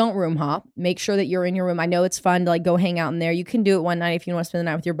don't room hop. Make sure that you're in your room. I know it's fun to like go hang out in there. You can do it one night if you want to spend the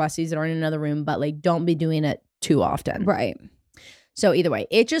night with your bussies that are in another room, but like don't be doing it too often. Right. So either way,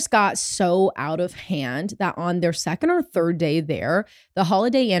 it just got so out of hand that on their second or third day there, the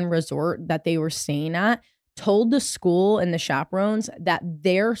Holiday Inn resort that they were staying at told the school and the chaperones that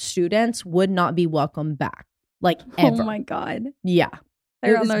their students would not be welcome back. Like, ever. Oh my God. Yeah.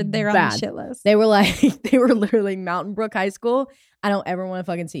 They're on the shit list. They were literally Mountain Brook High School. I don't ever want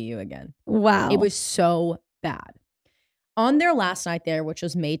to fucking see you again. Wow. It was so bad. On their last night there, which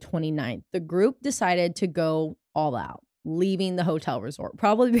was May 29th, the group decided to go all out, leaving the hotel resort,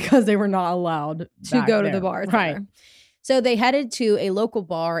 probably because they were not allowed to go to the bar. Right. So they headed to a local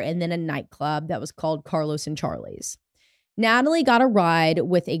bar and then a nightclub that was called Carlos and Charlie's. Natalee got a ride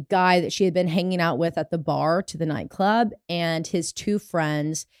with a guy that she had been hanging out with at the bar to the nightclub and his two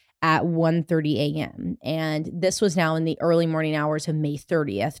friends at 1:30 a.m. And this was now in the early morning hours of May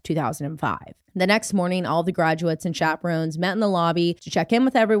 30th, 2005. The next morning, all the graduates and chaperones met in the lobby to check in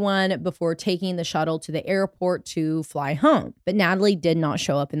with everyone before taking the shuttle to the airport to fly home. But Natalee did not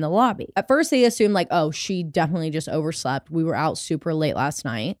show up in the lobby. At first, they assumed like, oh, she definitely just overslept. We were out super late last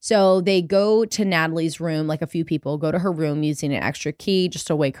night. So they go to Natalee's room, like a few people go to her room using an extra key just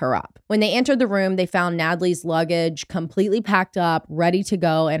to wake her up. When they entered the room, they found Natalee's luggage completely packed up, ready to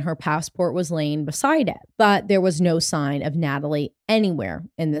go, and her passport was laying beside it. But there was no sign of Natalee anywhere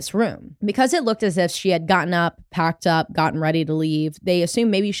in this room. Because it looked as if she had gotten up, packed up, gotten ready to leave, they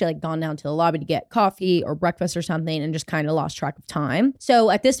assumed maybe she had gone down to the lobby to get coffee or breakfast or something and just kind of lost track of time. So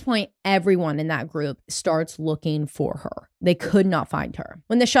at this point, everyone in that group starts looking for her. They could not find her.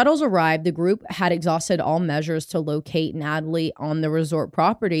 When the shuttles arrived, the group had exhausted all measures to locate Natalee on the resort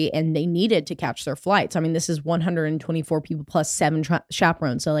property, and they needed to catch their flights. I mean, this is 124 people plus 7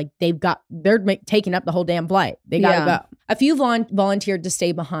 chaperones. So they're taking up the whole damn flight. They gotta go. A few volunteered to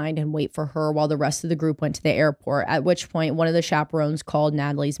stay behind and wait for her while the rest of the group went to the airport, at which point one of the chaperones called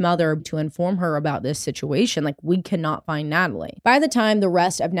Natalee's mother to inform her about this situation. Like, we cannot find Natalee. By the time the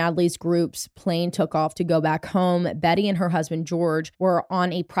rest of Natalee's group's plane took off to go back home, Betty and her husband George were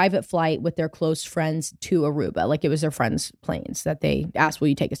on a private flight with their close friends to Aruba. Like, it was their friends' planes that they asked, will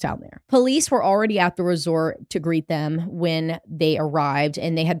you take us down there? Police were already at the resort to greet them when they arrived,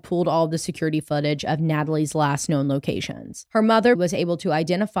 and they had pulled all the security footage of Natalee's last known locations. Her mother was able to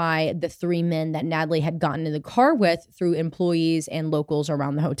identify the 3 men that Natalee had gotten in the car with through employees and locals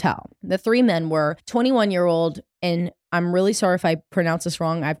around the hotel. The 3 men were 21-year-old, and I'm really sorry if I pronounce this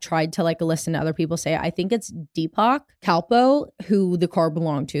wrong. I've tried to listen to other people say it. I think it's Deepak Kalpo, who the car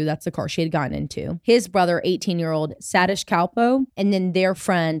belonged to. That's the car she had gotten into. His brother, 18-year-old Satish Kalpo, and then their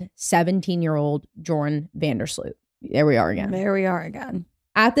friend, 17-year-old Jorn Vandersloot. There we are again.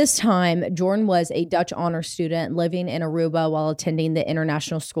 At this time, Jorn was a Dutch honor student living in Aruba while attending the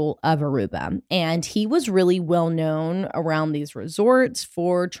International School of Aruba. And he was really well known around these resorts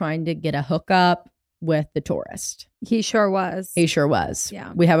for trying to get a hookup with the tourist. He sure was.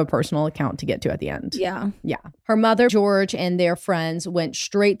 Yeah. We have a personal account to get to at the end. Yeah. Her mother, George, and their friends went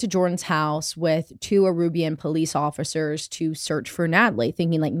straight to Jordan's house with 2 Arubian police officers to search for Natalee,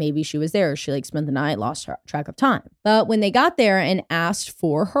 thinking maybe she was there. She spent the night, lost track of time. But when they got there and asked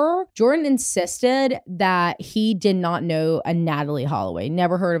for her, Jordan insisted that he did not know a Natalee Holloway,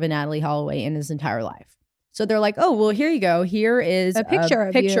 never heard of a Natalee Holloway in his entire life. So they're like, oh, well, here you go. Here is a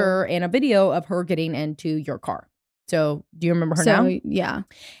picture and a video of her getting into your car. So do you remember her now? Yeah.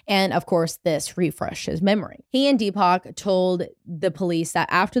 And of course, this refreshed his memory. He and Deepak told the police that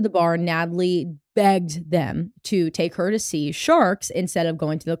after the bar, Natalee begged them to take her to see sharks instead of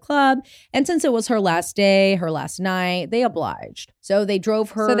going to the club. And since it was her last day, her last night, they obliged. So they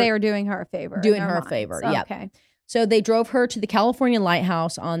drove her. So they were doing her a favor. Yeah. Okay. So they drove her to the California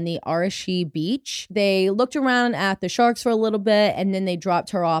Lighthouse on the Arashi Beach. They looked around at the sharks for a little bit, and then they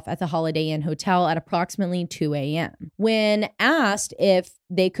dropped her off at the Holiday Inn Hotel at approximately 2 a.m. When asked if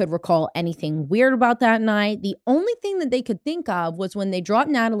they could recall anything weird about that night, the only thing that they could think of was when they dropped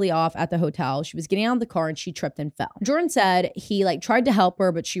Natalee off at the hotel. She was getting out of the car and she tripped and fell. Jordan said he tried to help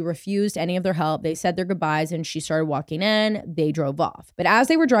her, but she refused any of their help. They said their goodbyes and she started walking in. They drove off. But as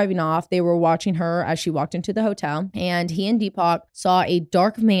they were driving off, they were watching her as she walked into the hotel, and he and Deepak saw a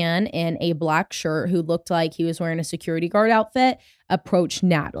dark man in a black shirt who looked like he was wearing a security guard outfit approach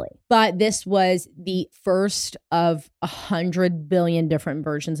Natalee. But this was the first of 100 billion different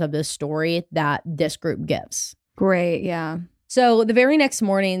versions of this story that this group gives. Great, yeah. So the very next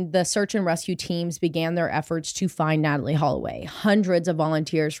morning, the search and rescue teams began their efforts to find Natalee Holloway. Hundreds of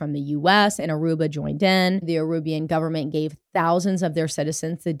volunteers from the U.S. and Aruba joined in. The Arubian government gave thousands of their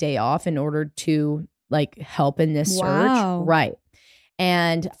citizens the day off in order to help in this search. Wow. Right.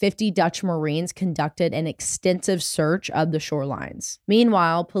 and 50 Dutch Marines conducted an extensive search of the shorelines.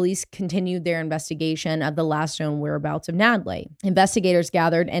 Meanwhile, police continued their investigation of the last known whereabouts of Natalee. Investigators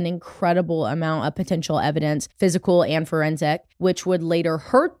gathered an incredible amount of potential evidence, physical and forensic, which would later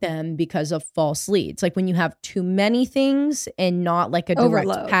hurt them because of false leads. Like when you have too many things and not like a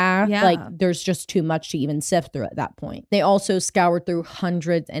direct path, like there's just too much to even sift through at that point. They also scoured through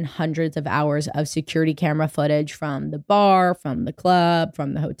hundreds and hundreds of hours of security camera footage from the bar, from the club,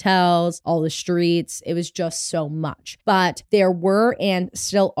 from the hotels, all the streets. It was just so much. But there were and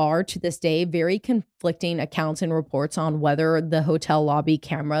still are to this day very conflicting accounts and reports on whether the hotel lobby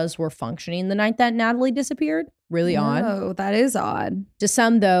cameras were functioning the night that Natalee disappeared. Really odd. Oh, that is odd. To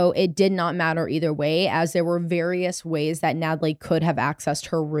some, though, it did not matter either way, as there were various ways that Natalee could have accessed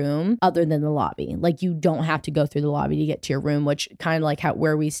her room other than the lobby. Like, you don't have to go through the lobby to get to your room, which kind of like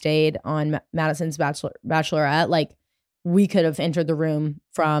where we stayed on Madison's Bachelorette, like we could have entered the room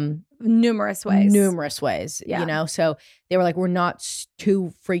from numerous ways, you know? So they were like, we're not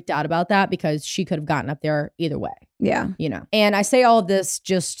too freaked out about that because she could have gotten up there either way. Yeah. You know? And I say all of this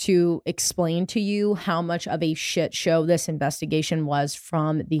just to explain to you how much of a shit show this investigation was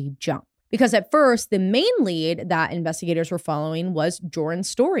from the jump. Because at first, the main lead that investigators were following was Jordan's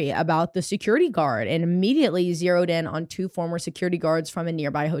story about the security guard, and immediately zeroed in on two former security guards from a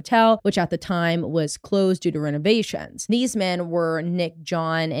nearby hotel, which at the time was closed due to renovations. These men were Nick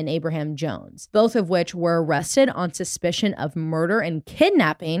John and Abraham Jones, both of which were arrested on suspicion of murder and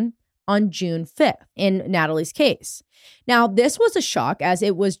kidnapping on June 5th in Natalee's case. Now, this was a shock as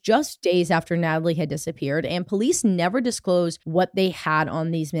it was just days after Natalee had disappeared, and police never disclosed what they had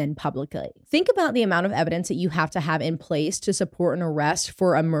on these men publicly. Think about the amount of evidence that you have to have in place to support an arrest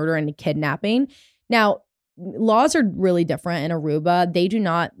for a murder and a kidnapping. Now, laws are really different in Aruba. They do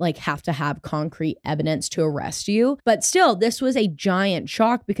not have to have concrete evidence to arrest you. But still, this was a giant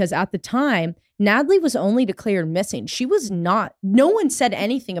shock because at the time, Natalee was only declared missing. She was not, no one said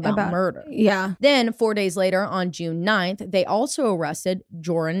anything about murder. Yeah. Then 4 days later, on June 9th, they also arrested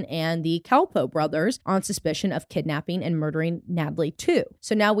Jordan and the Calpo brothers on suspicion of kidnapping and murdering Natalee too.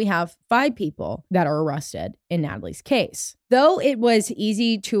 So now we have 5 people that are arrested in Natalee's case. Though it is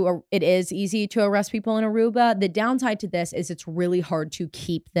easy to arrest people in Aruba, the downside to this is it's really hard to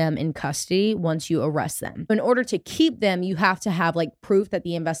keep them in custody once you arrest them. In order to keep them, you have to have proof that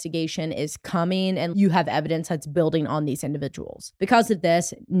the investigation is coming and you have evidence that's building on these individuals. Because of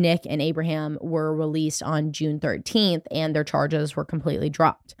this, Nick and Abraham were released on June 13th and their charges were completely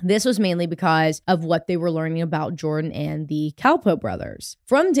dropped. This was mainly because of what they were learning about Jordan and the Calpo brothers.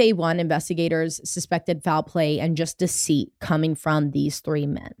 From day one, investigators suspected foul play and just deceit coming from these 3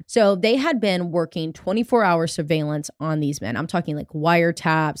 men. So they had been working 24-hour surveillance on these men. I'm talking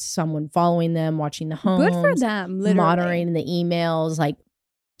wiretaps, someone following them, watching the homes. Good for them, literally. Monitoring the emails,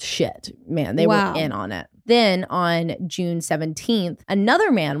 shit, man, they were in on it. Then on June 17th,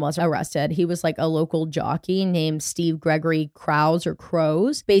 another man was arrested. He was a local jockey named Steve Gregory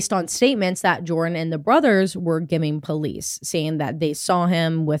Crows, based on statements that Jordan and the brothers were giving police, saying that they saw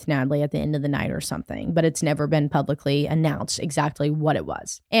him with Natalee at the end of the night or something, but it's never been publicly announced exactly what it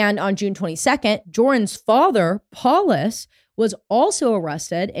was. And on June 22nd, Jordan's father, Paulus, was also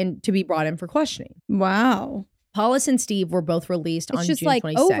arrested and to be brought in for questioning. Wow. Paulus and Steve were both released on June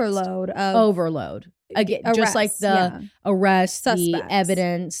 26th. Overload. Again, arrests, just the arrests, suspects, the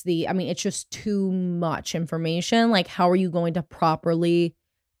evidence, it's just too much information. How are you going to properly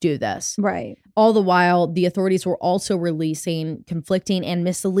do this? Right. All the while, the authorities were also releasing conflicting and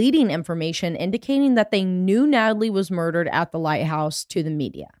misleading information indicating that they knew Natalee was murdered at the lighthouse to the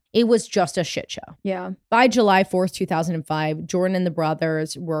media. It was just a shit show. Yeah. By July 4th, 2005, Jordan and the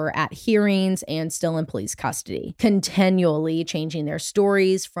brothers were at hearings and still in police custody, continually changing their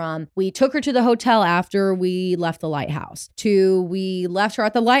stories from, we took her to the hotel after we left the lighthouse, to we left her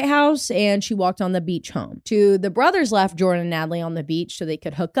at the lighthouse and she walked on the beach home, to the brothers left Jordan and Natalee on the beach so they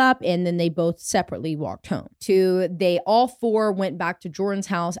could hook up and then they both separately walked home, to they all 4 went back to Jordan's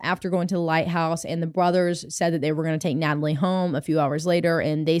house after going to the lighthouse and the brothers said that they were going to take Natalee home a few hours later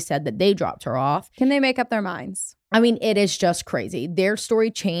and they said that they dropped her off. Can they make up their minds? It is just crazy. Their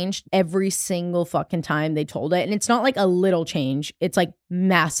story changed every single fucking time they told it. And it's not a little change. It's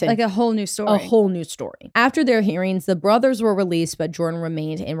massive. A whole new story. A whole new story. After their hearings, the brothers were released, but Jordan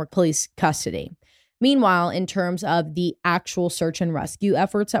remained in police custody. Meanwhile, in terms of the actual search and rescue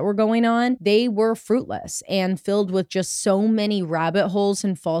efforts that were going on, they were fruitless and filled with just so many rabbit holes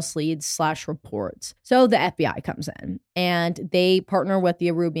and false leads / reports. So the FBI comes in and they partner with the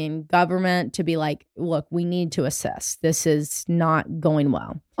Aruban government to be look, we need to assess. This is not going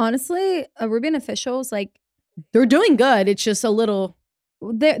well. Honestly, Aruban officials, they're doing good. It's just a little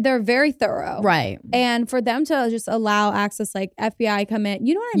they're very thorough. Right. And for them to just allow access, like FBI come in,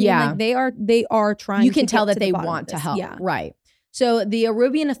 you know what I mean? Yeah. Like they are trying You can to tell get that to the they bottom want of to this. help. Yeah. Right. So the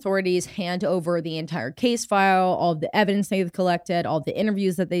Arubian authorities hand over the entire case file, all of the evidence they've collected, all of the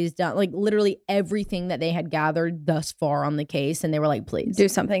interviews that they've done, like literally everything that they had gathered thus far on the case. And they were like, please Do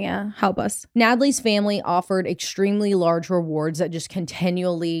something. Yeah. Help us. Natalee's family offered extremely large rewards that just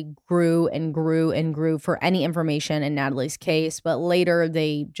continually grew and grew and grew for any information in Natalee's case. But later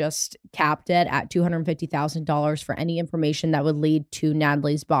they just capped it at $250,000 for any information that would lead to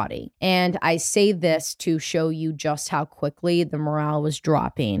Natalee's body. And I say this to show you just how quickly the morale was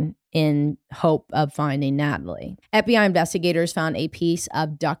dropping in hope of finding Natalee. FBI investigators found a piece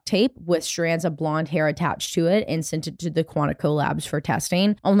of duct tape with strands of blonde hair attached to it and sent it to the Quantico labs for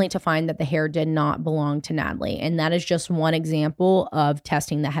testing, only to find that the hair did not belong to Natalee. And that is just one example of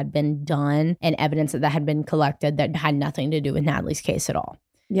testing that had been done and evidence that had been collected that had nothing to do with Natalee's case at all.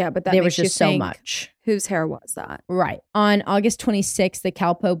 Yeah, but that there makes was just you so think, much. Whose hair was that? Right. On August 26th, the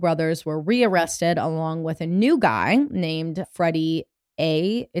Calpo brothers were rearrested along with a new guy named Freddie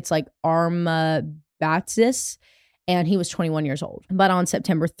A. It's like Armabatzis, and he was 21 years old. But on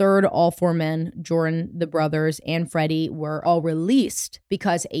September 3rd, all four men, Jordan, the brothers, and Freddie, were all released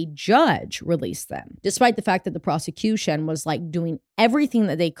because a judge released them, despite the fact that the prosecution was like doing everything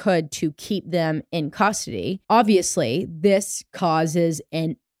that they could to keep them in custody. Obviously, this causes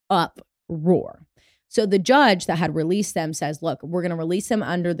an uproar. So the judge that had released them says, look, we're going to release them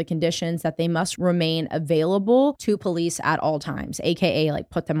under the conditions that they must remain available to police at all times, aka like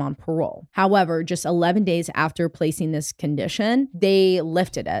put them on parole. However, just 11 days after placing this condition, they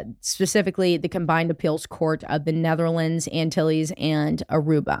lifted it. Specifically, the Combined Appeals Court of the Netherlands, Antilles, and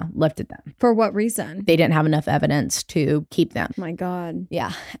Aruba lifted them. For what reason? They didn't have enough evidence to keep them. Oh my God.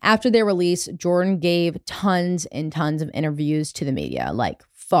 Yeah. After their release, Jordan gave tons and tons of interviews to the media, like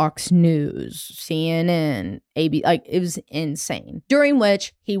Fox News, CNN, AB, like it was insane. During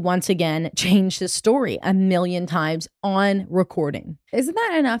which he once again changed his story 1 million times on recording. Isn't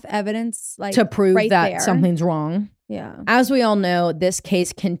that enough evidence like to prove right that there? something's wrong? Yeah. As we all know, this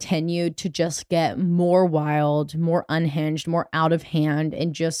case continued to just get more wild, more unhinged, more out of hand,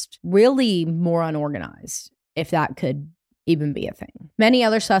 and just really more unorganized, if that could even be a thing. Many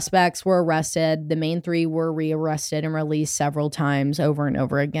other suspects were arrested. The main three were rearrested and released several times over and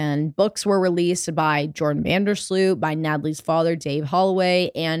over again. Books were released by Jordan Vandersloot, by Natalee's father, Dave Holloway,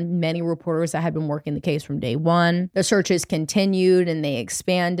 and many reporters that had been working the case from day one. The searches continued and they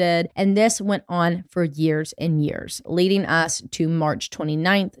expanded, and this went on for years and years, leading us to March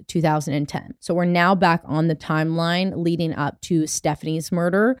 29th, 2010. So we're now back on the timeline leading up to Stephanie's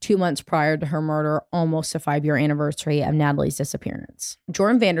murder, 2 months prior to her murder, almost a 5-year anniversary of Natalee's disappearance.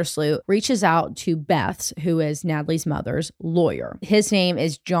 Jordan Vandersloot reaches out to Beth's, who is Natalee's mother's lawyer. His name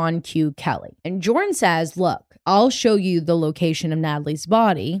is John Q. Kelly. And Jordan says, look, I'll show you the location of Natalee's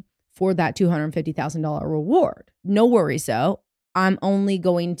body for that $250,000 reward. No worries though. I'm only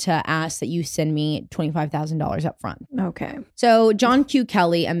going to ask that you send me $25,000 up front. Okay. So John Q.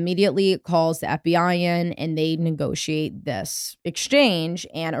 Kelly immediately calls the FBI in and they negotiate this exchange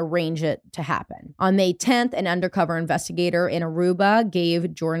and arrange it to happen. On May 10th, an undercover investigator in Aruba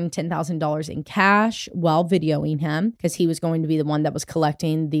gave Jordan $10,000 in cash while videoing him because he was going to be the one that was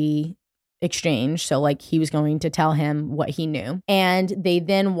collecting the exchange. So like he was going to tell him what he knew. And they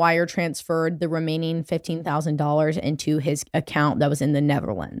then wire transferred the remaining $15,000 into his account that was in the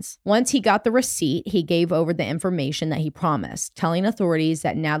Netherlands. Once he got the receipt, he gave over the information that he promised, telling authorities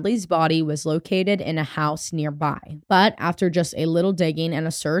that Natalee's body was located in a house nearby. But after just a little digging and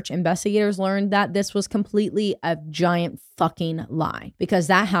a search, investigators learned that this was completely a giant fucking lie because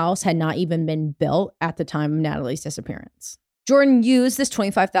that house had not even been built at the time of Natalee's disappearance. Jordan used this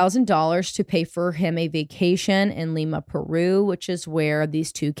 $25,000 to pay for him a vacation in Lima, Peru, which is where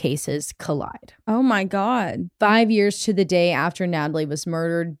these two cases collide. Oh my God. 5 years to the day after Natalee was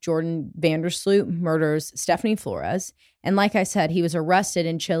murdered, Jordan Vandersloot murders Stephanie Flores. And like I said, he was arrested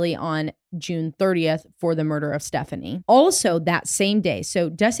in Chile on June 30th for the murder of Stephanie. Also that same day. So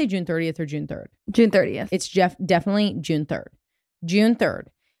did I say June 30th or June 3rd? June 30th. It's definitely June 3rd. June 3rd.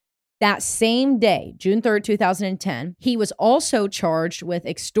 That same day, June 3rd, 2010, he was also charged with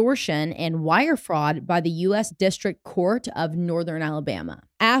extortion and wire fraud by the U.S. District Court of Northern Alabama.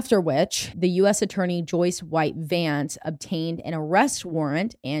 After which, the U.S. Attorney Joyce White Vance obtained an arrest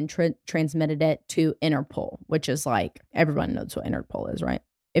warrant and transmitted it to Interpol, which is like, everyone knows what Interpol is, right?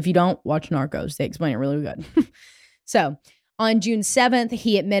 If you don't, watch Narcos. They explain it really good. So, On June 7th,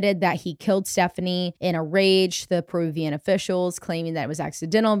 he admitted that he killed Stephanie in a rage to the Peruvian officials, claiming that it was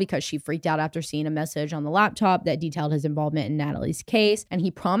accidental because she freaked out after seeing a message on the laptop that detailed his involvement in Natalee's case. And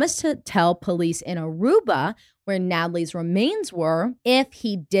he promised to tell police in Aruba, where Natalee's remains were, if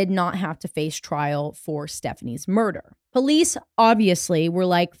he did not have to face trial for Stephanie's murder. Police obviously were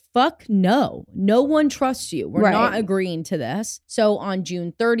like, fuck no. No one trusts you. We're not agreeing to this. So on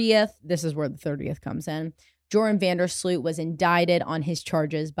June 30th, this is where the 30th comes in, Jordan Vandersloot was indicted on his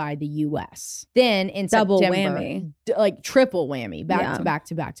charges by the U.S. Then in Double September, whammy. Like triple whammy, back to back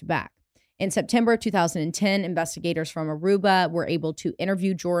to back to back. In September 2010, investigators from Aruba were able to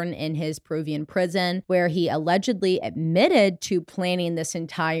interview Jordan in his Peruvian prison, where he allegedly admitted to planning this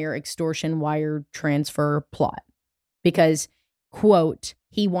entire extortion wire transfer plot. Because, quote,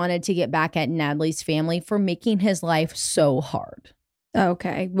 he wanted to get back at Natalee's family for making his life so hard.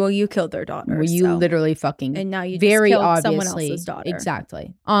 Okay. Well, you killed their daughter. Well, you literally fucking, and now you very just killed obviously, someone else's daughter.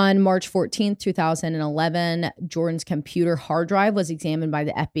 Exactly. On March 14th, 2011, Jordan's computer hard drive was examined by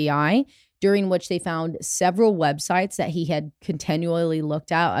the FBI, during which they found several websites that he had continually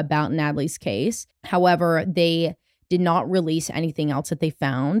looked at about Natalee's case. However, they did not release anything else that they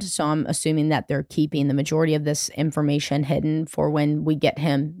found. So I'm assuming that they're keeping the majority of this information hidden for when we get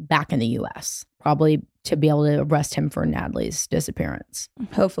him back in the U.S., probably to be able to arrest him for Natalee's disappearance.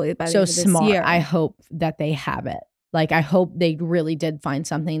 Hopefully by the so end of this smart. year. I hope that they have it. Like, I hope they really did find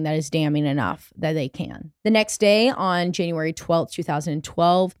something that is damning enough that they can. The next day, on January 12th,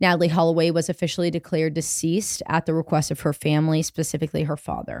 2012, Natalee Holloway was officially declared deceased at the request of her family, specifically her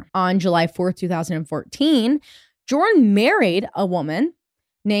father. On July 4th, 2014, Jordan married a woman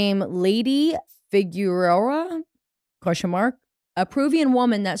named Lady Figueroa, a Peruvian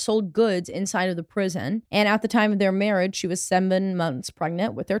woman that sold goods inside of the prison. And at the time of their marriage, she was 7 months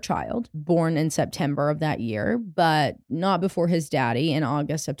pregnant with their child, born in September of that year, but not before his daddy, in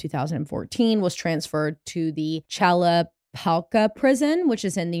August of 2014, was transferred to the Chalapalca prison, which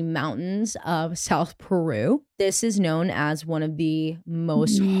is in the mountains of South Peru. This is known as one of the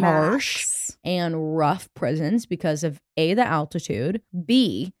most harsh and rough prisons because of A, the altitude,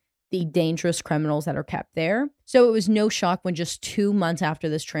 B, the dangerous criminals that are kept there. So it was no shock when just 2 months after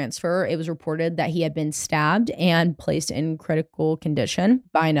this transfer, it was reported that he had been stabbed and placed in critical condition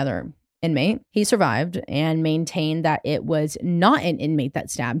by another inmate. He survived and maintained that it was not an inmate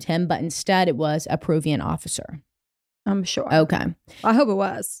that stabbed him, but instead it was a Peruvian officer. I'm sure. Okay. I hope it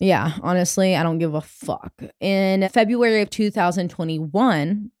was. Yeah, honestly, I don't give a fuck. In February of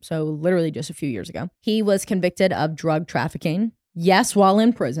 2021, so literally just a few years ago, he was convicted of drug trafficking. Yes, while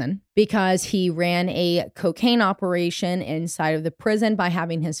in prison, because he ran a cocaine operation inside of the prison by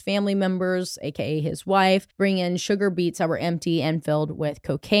having his family members, aka his wife, bring in sugar beets that were empty and filled with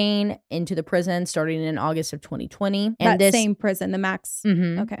cocaine into the prison starting in August of 2020. And that same prison, the max.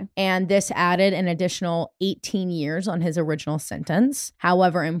 Okay. And this added an additional 18 years on his original sentence.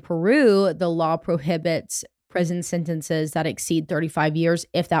 However, in Peru, the law prohibits prison sentences that exceed 35 years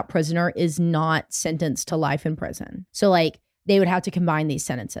if that prisoner is not sentenced to life in prison. So like, they would have to combine these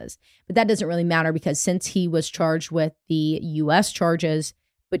sentences. But that doesn't really matter because since he was charged with the U.S. charges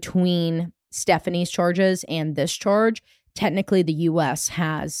between Stephanie's charges and this charge, technically the U.S.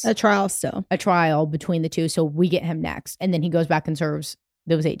 has a trial still. A trial between the two. So we get him next. And then he goes back and serves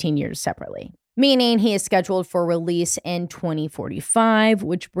those 18 years separately. Meaning he is scheduled for release in 2045,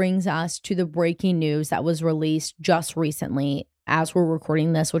 which brings us to the breaking news that was released just recently as we're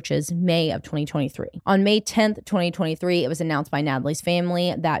recording this, which is May of 2023. On May 10th, 2023, it was announced by Natalie's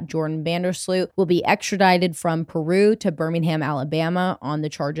family that Jordan Vandersloot will be extradited from Peru to Birmingham, Alabama on the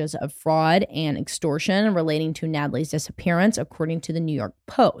charges of fraud and extortion relating to Natalie's disappearance, according to the New York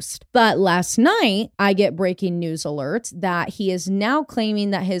Post. But last night, I get breaking news alerts that he is now claiming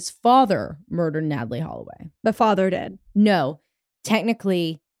that his father murdered Natalee Holloway. The father did? No,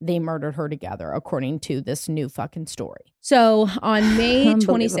 technically, they murdered her together, according to this new fucking story. So on May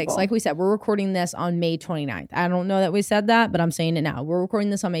 26th, like we said, we're recording this on May 29th. I don't know that we said that, but I'm saying it now. We're recording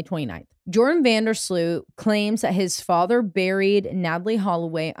this on May 29th. Jordan Vandersloot claims that his father buried Natalee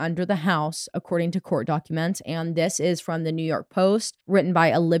Holloway under the house, according to court documents. And this is from the New York Post, written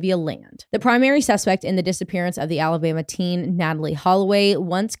by Olivia Land. The primary suspect in the disappearance of the Alabama teen, Natalee Holloway,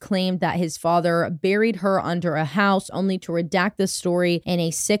 once claimed that his father buried her under a house, only to redact the story in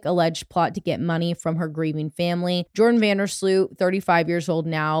a sick alleged plot to get money from her grieving family. Jordan Vandersloot, 35 years old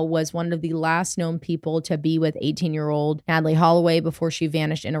now, was one of the last known people to be with 18-year-old Natalee Holloway before she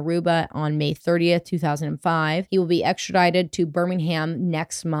vanished in Aruba on May 30th, 2005. He will be extradited to Birmingham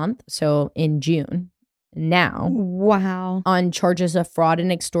next month, so in June now. Wow. On charges of fraud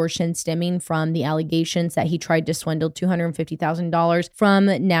and extortion stemming from the allegations that he tried to swindle $250,000 from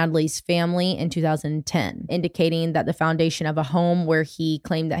Natalee's family in 2010, indicating that the foundation of a home where he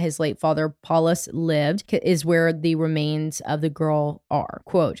claimed that his late father, Paulus, lived is where the remains of the girl are.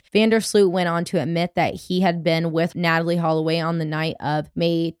 Quote, Vandersloot went on to admit that he had been with Natalee Holloway on the night of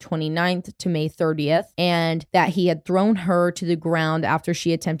May 29th to May 30th, and that he had thrown her to the ground after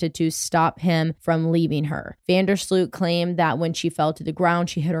she attempted to stop him from leaving her. Vandersloot claimed that when she fell to the ground,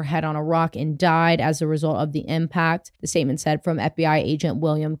 she hit her head on a rock and died as a result of the impact, the statement said, from FBI agent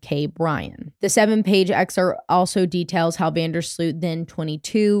William K. Bryan. The 7-page excerpt also details how Vandersloot, then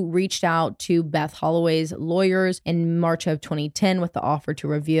 22, reached out to Beth Holloway's lawyers in March of 2010 with the offer to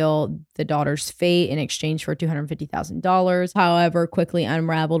reveal the daughter's fate in exchange for $250,000. However, quickly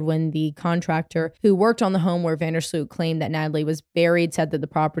unraveled when the contractor who worked on the home where Vandersloot claimed that Natalee was buried said that the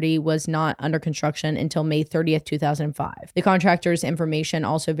property was not under construction until May 30th, 2005. The contractor's information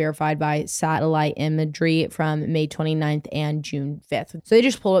also verified by satellite imagery from May 29th and June 5th. So they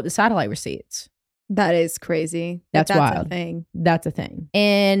just pulled up the satellite receipts. That is crazy. That's wild. A thing. That's a thing.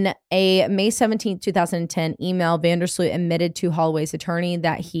 In a May 17, 2010 email, Vandersloot admitted to Holloway's attorney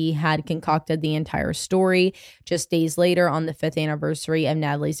that he had concocted the entire story. Just days later, on the 5th anniversary of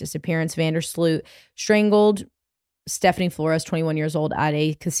Natalee's disappearance, Vandersloot strangled Stephanie Flores, 21 years old, at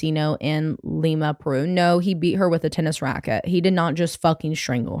a casino in Lima, Peru. No, he beat her with a tennis racket. He did not just fucking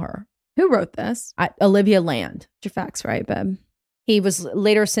strangle her. Who wrote this? Olivia Land. Your facts right, babe. He was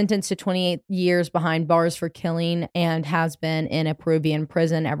later sentenced to 28 years behind bars for killing and has been in a Peruvian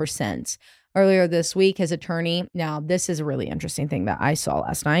prison ever since. Earlier this week, his attorney, now this is a really interesting thing that I saw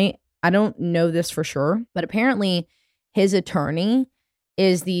last night. I don't know this for sure, but apparently his attorney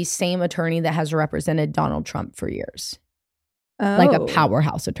is the same attorney that has represented Donald Trump for years. Oh. Like a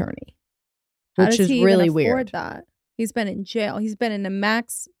powerhouse attorney. How which does is he really even afford weird. That? He's been in jail. He's been in a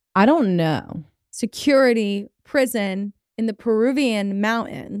max I don't know. security prison in the Peruvian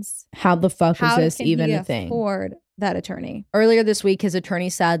mountains. How the fuck is this can even he a thing? afford that attorney? Earlier this week, his attorney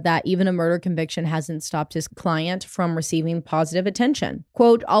said that even a murder conviction hasn't stopped his client from receiving positive attention.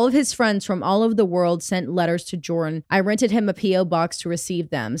 Quote, all of his friends from all over the world sent letters to Jordan. I rented him a P.O. box to receive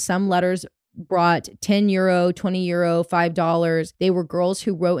them. Some letters brought €10, €20, $5. They were girls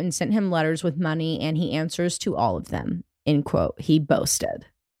who wrote and sent him letters with money, and he answers to all of them. End quote. He boasted.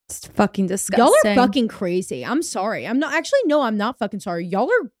 It's fucking disgusting. Y'all are fucking crazy. I'm sorry. I'm not actually, no, I'm not fucking sorry. Y'all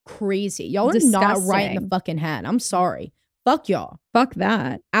are crazy. Y'all are not right in the fucking head. I'm sorry. Fuck y'all. Fuck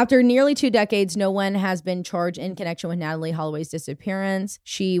that. After nearly 2 decades, no one has been charged in connection with Natalee Holloway's disappearance.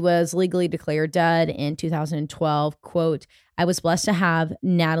 She was legally declared dead in 2012. Quote, I was blessed to have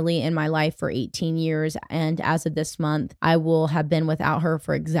Natalee in my life for 18 years. And as of this month, I will have been without her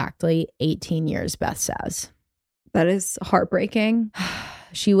for exactly 18 years, Beth says. That is heartbreaking.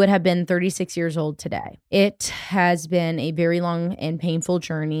 She would have been 36 years old today. It has been a very long and painful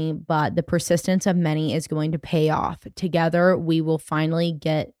journey, but the persistence of many is going to pay off. Together, we will finally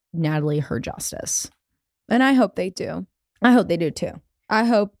get Natalee her justice. And I hope they do. I hope they do too. I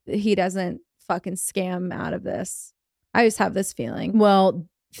hope he doesn't fucking scam out of this. I just have this feeling. Well,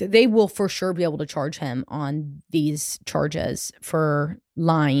 they will for sure be able to charge him on these charges for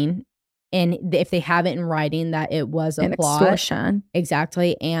lying. And if they have it in writing that it was a plot. Extortion.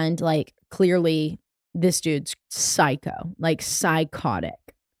 Exactly. And like clearly this dude's psycho, like psychotic,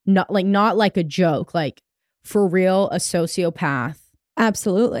 not like a joke, like for real, a sociopath.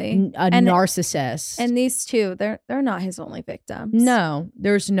 Absolutely. A narcissist. And these two, they're not his only victims. No,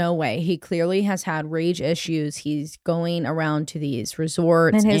 there's no way. He clearly has had rage issues. He's going around to these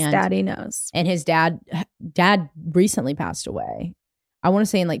resorts. And his daddy knows. And his dad recently passed away. I want to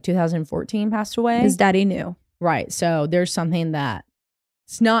say in like 2014 passed away. His daddy knew. Right. So there's something that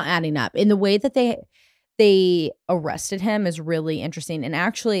it's not adding up. In the way that they arrested him is really interesting. And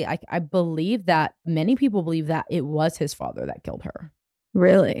actually, I believe that many people believe that it was his father that killed her.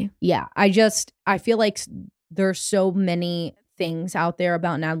 Really? Yeah. I feel like there's so many things out there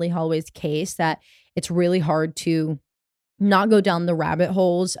about Natalee Holloway's case that it's really hard to not go down the rabbit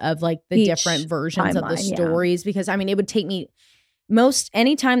holes of like the different versions of the stories. Because I mean, it would take me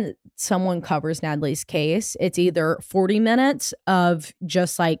anytime that someone covers Natalee's case, it's either 40 minutes of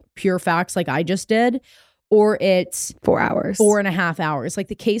just like pure facts like I just did, or it's 4 hours, 4.5 hours. Like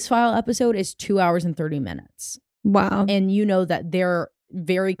the case file episode is 2 hours and 30 minutes. Wow. And you know that they're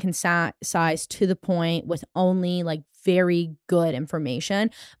very concise, to the point, with only like very good information.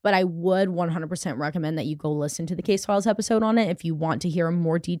 But I would 100% recommend that you go listen to the case files episode on it if you want to hear a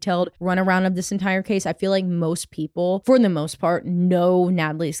more detailed runaround of this entire case. I feel like most people, for the most part, know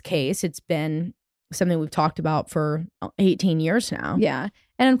Natalee's case. It's been something we've talked about for 18 years now. Yeah.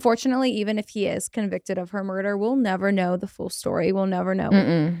 And unfortunately, even if he is convicted of her murder, we'll never know the full story. We'll never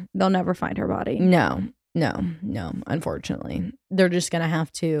know. They'll never find her body. No, unfortunately. They're just going to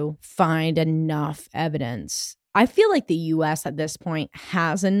have to find enough evidence. I feel like the U.S. at this point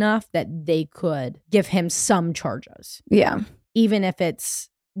has enough that they could give him some charges. Yeah. Even if it's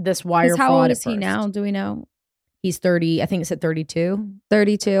this wire fraud. How old is he now? Do we know? He's 30. I think it's at 32.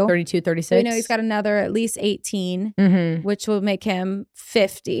 32. 32, 36. So we know he's got another at least 18, which will make him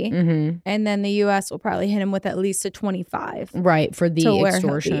 50. And then the U.S. will probably hit him with at least a 25. Right, for the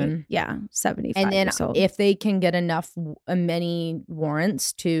extortion. 75 And then years old. if they can get enough, many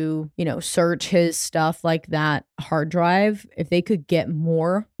warrants to, search his stuff like that hard drive, if they could get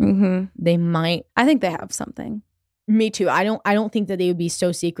more, they might. I think they have something. Me too. I don't think that they would be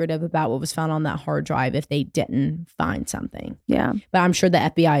so secretive about what was found on that hard drive if they didn't find something. Yeah. But I'm sure the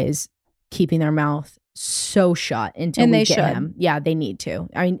FBI is keeping their mouth so shut until we get him. Yeah, they need to.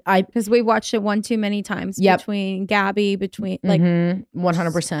 I mean, because we watched it one too many times between Gabby, like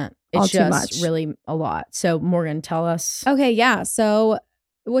 100%. It's just really a lot. So Morgan, tell us. Okay, yeah. So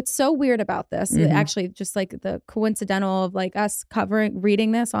what's so weird about this, actually just like the coincidental of like us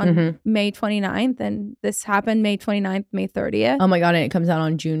reading this on May 29th, and this happened May 29th, May 30th. Oh my God, and it comes out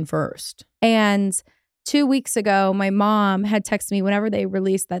on June 1st. And 2 weeks ago, my mom had texted me whenever they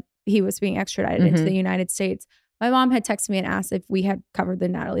released that he was being extradited into the United States. My mom had texted me and asked if we had covered the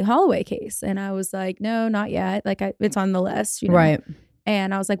Natalee Holloway case. And I was like, no, not yet. Like it's on the list, Right.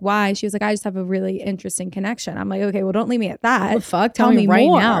 And I was like, why? She was like, I just have a really interesting connection. I'm like, okay, well, don't leave me at that. Well, fuck, tell me right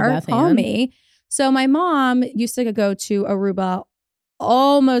more. now, Beth Ann. Call me. So my mom used to go to Aruba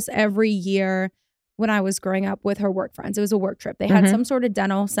almost every year when I was growing up with her work friends. It was a work trip. They had some sort of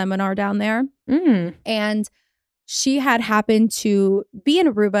dental seminar down there. And she had happened to be in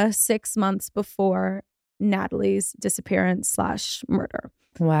Aruba 6 months before Natalee's disappearance / murder.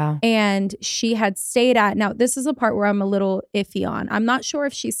 Wow. And she had stayed at, now this is a part where I'm a little iffy on. I'm not sure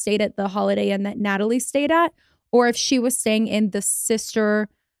if she stayed at the Holiday Inn that Natalee stayed at, or if she was staying in the sister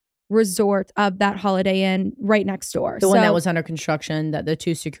resort of that Holiday Inn right next door. The one that was under construction, that the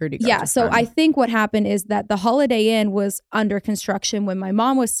 2 security guards. Yeah. So I think what happened is that the Holiday Inn was under construction when my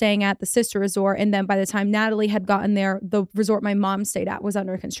mom was staying at the sister resort. And then by the time Natalee had gotten there, the resort my mom stayed at was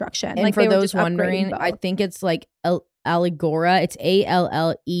under construction. And for those wondering, I think it's like Allagora. It's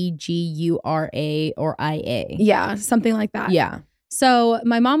Allegura or IA. Yeah, something like that. Yeah. So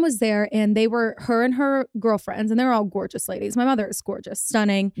my mom was there, and her and her girlfriends, and they were all gorgeous ladies. My mother is gorgeous,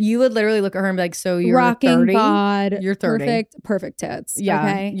 stunning. You would literally look at her and be like, so you're rocking 30? bod, You're 30. perfect tits. Yeah.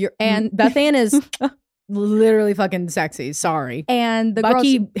 Okay. And Beth Ann is literally fucking sexy. Sorry. And the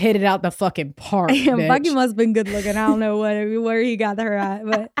Bucky hit it out the fucking park. Yeah, Bucky must have been good looking. I don't know where he got her at.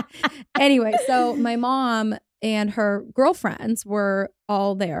 But anyway, so my mom and her girlfriends were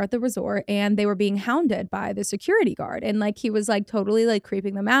all there at the resort, and they were being hounded by the security guard. And like he was like totally like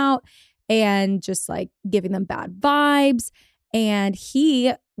creeping them out and just like giving them bad vibes. And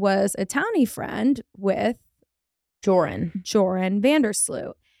he was a townie friend with Joran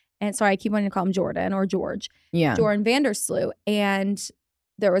Vandersloot. And sorry, I keep wanting to call him Jordan or George. Yeah. Joran Vandersloot. And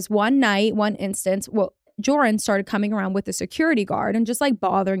there was one instance, Joran started coming around with the security guard and just like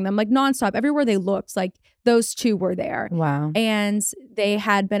bothering them like nonstop. Everywhere they looked, like those two were there. Wow. And they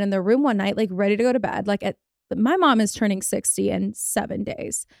had been in their room one night, like ready to go to bed. Like my mom is turning 60 in 7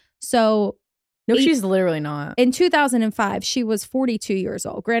 days. So no, she's literally not. In 2005, she was 42 years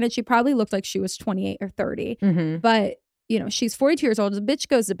old. Granted, she probably looked like she was 28 or 30. But, she's 42 years old. The bitch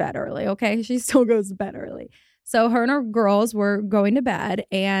goes to bed early, okay? She still goes to bed early. So her and her girls were going to bed,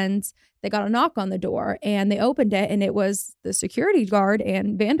 and they got a knock on the door, and they opened it, and it was the security guard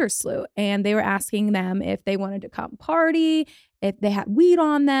and Vandersloot. And they were asking them if they wanted to come party, if they had weed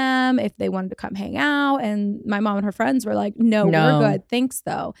on them, if they wanted to come hang out. And my mom and her friends were like, no. We're good. Thanks,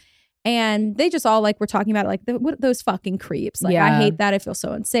 though. And they just all like were talking about like those fucking creeps. Like, I hate that. I feel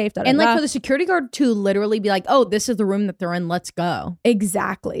so unsafe. And like for the security guard to literally be like, oh, this is the room that they're in. Let's go.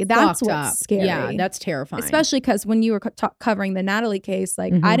 Exactly. That's what's scary. Yeah, that's terrifying. Especially because when you were covering the Natalee case,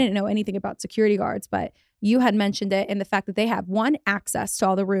 like I didn't know anything about security guards, but you had mentioned it, and the fact that they have 1, access to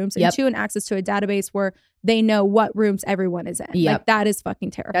all the rooms, and 2, an access to a database where they know what rooms everyone is in. Like that is fucking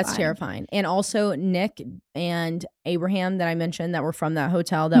terrifying. That's terrifying. And also Nick and Abraham that I mentioned that were from that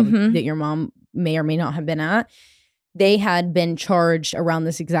hotel that your mom may or may not have been at, they had been charged around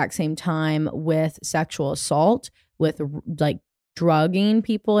this exact same time with sexual assault, with like drugging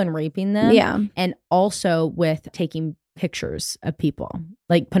people and raping them. Yeah. And also with taking pictures of people,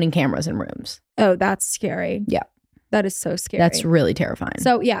 like putting cameras in rooms. Oh, that's scary. Yeah. That is so scary. That's really terrifying.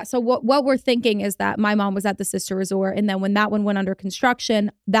 So yeah. So what we're thinking is that my mom was at the sister resort, and then when that one went under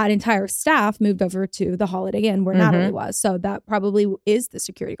construction, that entire staff moved over to the Holiday Inn where Natalee was. So that probably is the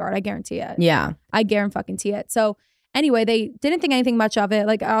security guard. I guarantee it. Yeah. I guarantee it. So anyway, they didn't think anything much of it.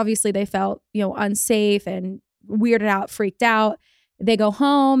 Like obviously they felt, unsafe and weirded out, freaked out. They go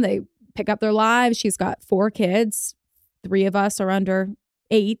home, they pick up their lives. She's got 4 kids. 3 of us are under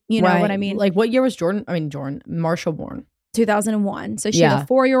 8. You know what I mean? Like what year was Marshall born? 2001. So she had a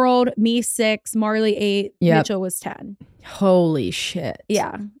 4-year-old, me 6, Marley 8, Mitchell was 10. Holy shit.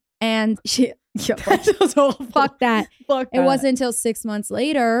 Yeah. And she, fuck that. It wasn't until 6 months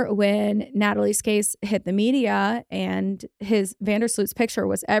later when Natalee's case hit the media and his Vandersloot's picture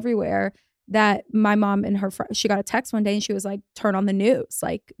was everywhere that my mom and her friend, she got a text one day and she was like, turn on the news.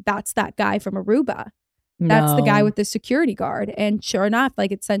 Like, that's that guy from Aruba. That's the guy with the security guard. And sure enough,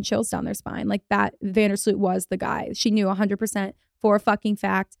 like it sent chills down their spine. Like that Vandersloot was the guy. She knew 100% for a fucking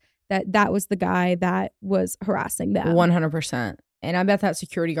fact that was the guy that was harassing them. 100%. And I bet that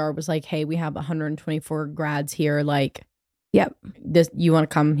security guard was like, hey, we have 124 grads here. Like, yep. You want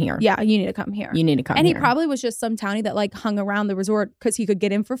to come here? Yeah, you need to come here. You need to come and here. And he probably was just some townie that like hung around the resort because he could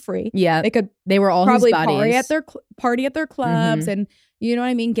get in for free. Yeah. They were all probably his buddies. party at their clubs and you know what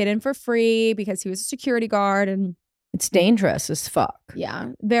I mean? Get in for free because he was a security guard and it's dangerous as fuck. Yeah.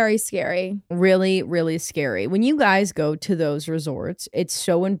 Very scary. Really, really scary. When you guys go to those resorts, it's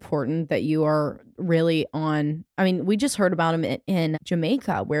so important that you are really on. I mean, we just heard about them in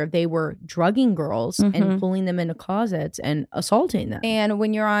Jamaica where they were drugging girls and pulling them into closets and assaulting them. And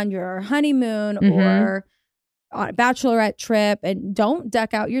when you're on your honeymoon or on a bachelorette trip, and don't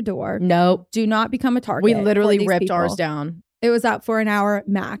deck out your door. Nope. Do not become a target. We literally ripped ours down. It was up for an hour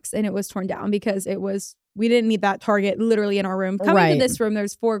max and it was torn down because we didn't need that target literally in our room. Coming to this room,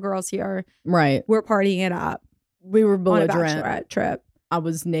 there's 4 girls here. Right. We're partying it up. We were belligerent. On a bachelorette trip. I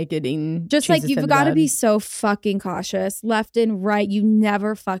was naked eating just like you've got to be so fucking cautious left and right. You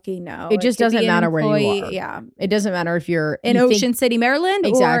never fucking know. It just doesn't matter where you are. Yeah. It doesn't matter if you're in Ocean City, Maryland,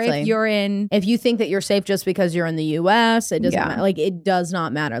 or if you're if you think that you're safe just because you're in the US, it doesn't matter. Like it does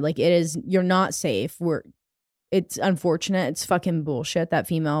not matter. Like you're not safe. It's unfortunate. It's fucking bullshit that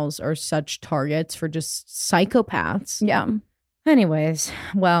females are such targets for just psychopaths. Yeah. Anyways,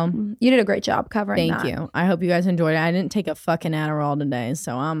 well, you did a great job covering that. Thank you. I hope you guys enjoyed it. I didn't take a fucking Adderall today,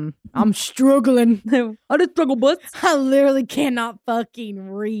 so I'm struggling. I just struggle, butts. I literally cannot fucking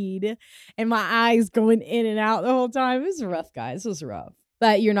read, and my eyes going in and out the whole time. It was rough, guys. It was rough.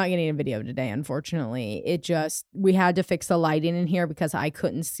 But you're not getting a video today, unfortunately. We had to fix the lighting in here because I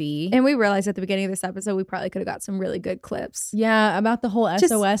couldn't see. And we realized at the beginning of this episode, we probably could have got some really good clips. Yeah, about the whole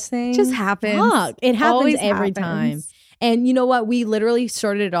SOS thing. Just happens. Fuck. It happens Always every time. And you know what? We literally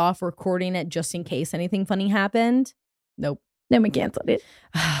started it off recording it just in case anything funny happened. Nope. Then we canceled it.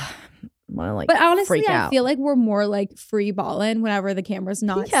 But honestly, I feel like we're more like free balling whenever the camera's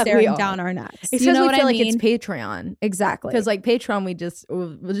not staring down our necks. It's because we feel like it's Patreon. Exactly. Because like Patreon,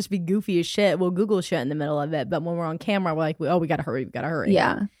 we'll just be goofy as shit. We'll Google shit in the middle of it. But when we're on camera, we're like, we gotta hurry. We gotta hurry.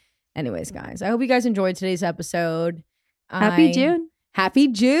 Yeah. Anyways, guys, I hope you guys enjoyed today's episode. Happy June. Happy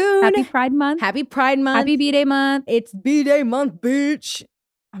June. Happy Pride Month. Happy Pride Month. Happy B-Day Month. It's B-Day Month, bitch.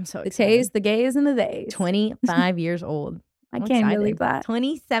 I'm so excited. The tays, the gays, and the theys. 25 years old. I can't believe that.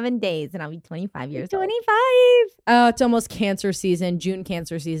 27 days and I'll be 25 years 25. old. It's almost cancer season, June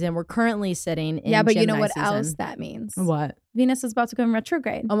cancer season. We're currently sitting in but Gemini you know what season. else that means? What? Venus is about to go in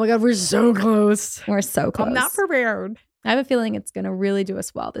retrograde. Oh my God, we're so close. We're so close. I'm not prepared. I have a feeling it's going to really do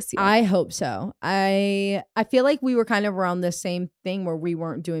us well this year. I hope so. I feel like we were kind of around the same thing where we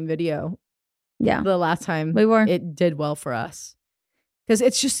weren't doing video. Yeah. The last time we were. It did well for us. Because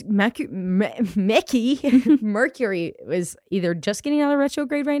it's just Mercury is either just getting out of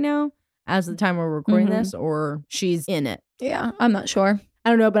retrograde right now as the time we're recording this, or she's in it. Yeah, I'm not sure. I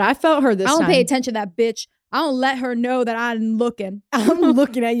don't know, but I felt her this time. I don't pay attention to that bitch. I don't let her know that I'm looking. I'm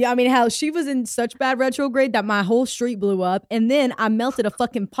looking at you. I mean, hell, she was in such bad retrograde that my whole street blew up. And then I melted a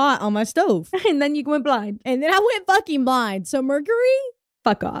fucking pot on my stove. And then you went blind. And then I went fucking blind. So Mercury,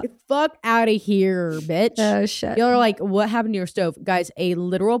 fuck off. Fuck out of here, bitch. Oh, shit. Y'all are like, what happened to your stove? Guys, a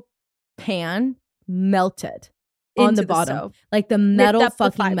literal pan melted on the bottom. Stove. Like the metal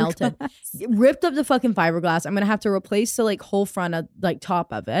fucking melted. Ripped up the fucking fiberglass. I'm going to have to replace the like whole front of like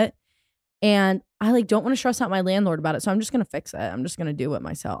top of it. And I like don't want to stress out my landlord about it. So I'm just going to fix it. I'm just going to do it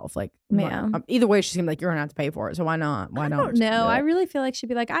myself. Like, either way, she's going to be like, you're going to have to pay for it. So why not? Why not? I don't know. I really feel like she'd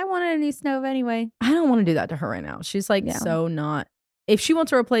be like, I wanted a new stove anyway. I don't want to do that to her right now. She's like so not. If she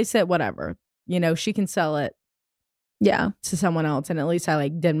wants to replace it, whatever. You know, she can sell it to someone else. And at least I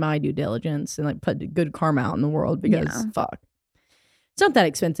like did my due diligence and like put good karma out in the world because fuck. It's not that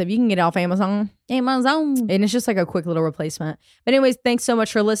expensive. You can get it off Amazon. And it's just like a quick little replacement. But anyways, thanks so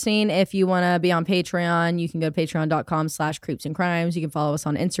much for listening. If you want to be on Patreon, you can go to patreon.com/creepsandcrimes. You can follow us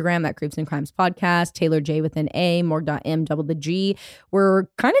on Instagram at Creeps and Crimes Podcast. Taylor J with an A, Morg.M double the G. We're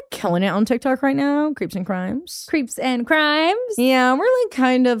kind of killing it on TikTok right now. Creeps and Crimes. Creeps and Crimes. Yeah, we're like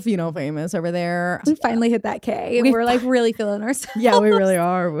kind of, famous over there. We finally hit that K. We're like really feeling ourselves. Yeah, we really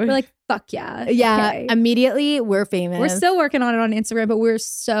are. We're like, fuck yeah. Yeah, okay. Immediately we're famous. We're still working on it on Instagram, but we're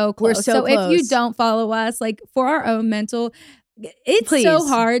so close. We're so close. If you don't follow us, like for our own mental, it's Please. so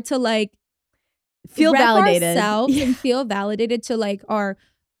hard to like feel rep validated ourselves and feel validated to like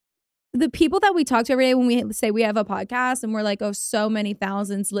the people that we talk to every day when we say we have a podcast and we're like, oh, so many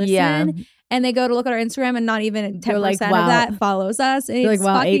thousands listen. Yeah. And they go to look at our Instagram and not even 10% like, wow. of that follows us. And They're it's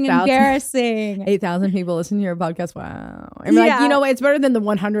like, wow, fucking 8,000. embarrassing. 8,000 people listen to your podcast. Wow. And we're like, you know what? It's better than the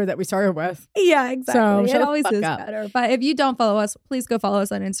 100 that we started with. Yeah, exactly. So it always is better. But if you don't follow us, please go follow us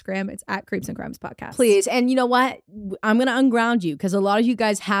on Instagram. It's at Creeps and Crimes Podcast. Please. And you know what? I'm going to unground you because a lot of you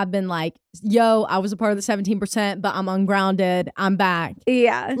guys have been like, yo, I was a part of the 17%, but I'm ungrounded. I'm back.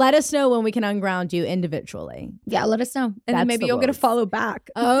 Yeah. Let us know when we can unground you individually. Yeah, let us know. And then maybe you'll get a follow back.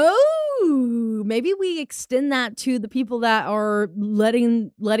 Oh, maybe we extend that to the people that are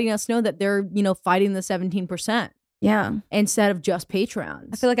letting us know that they're, fighting the 17%. Yeah. Instead of just Patreons.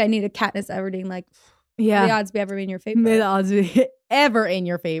 I feel like I need a Katniss Everdeen, like, yeah. May the odds be ever in your favor. May the odds be ever in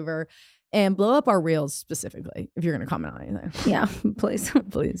your favor. And blow up our reels specifically if you're going to comment on anything. Yeah, please.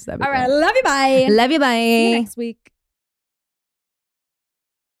 Please. All right. Love you. Bye. Love you. Bye. See you next week.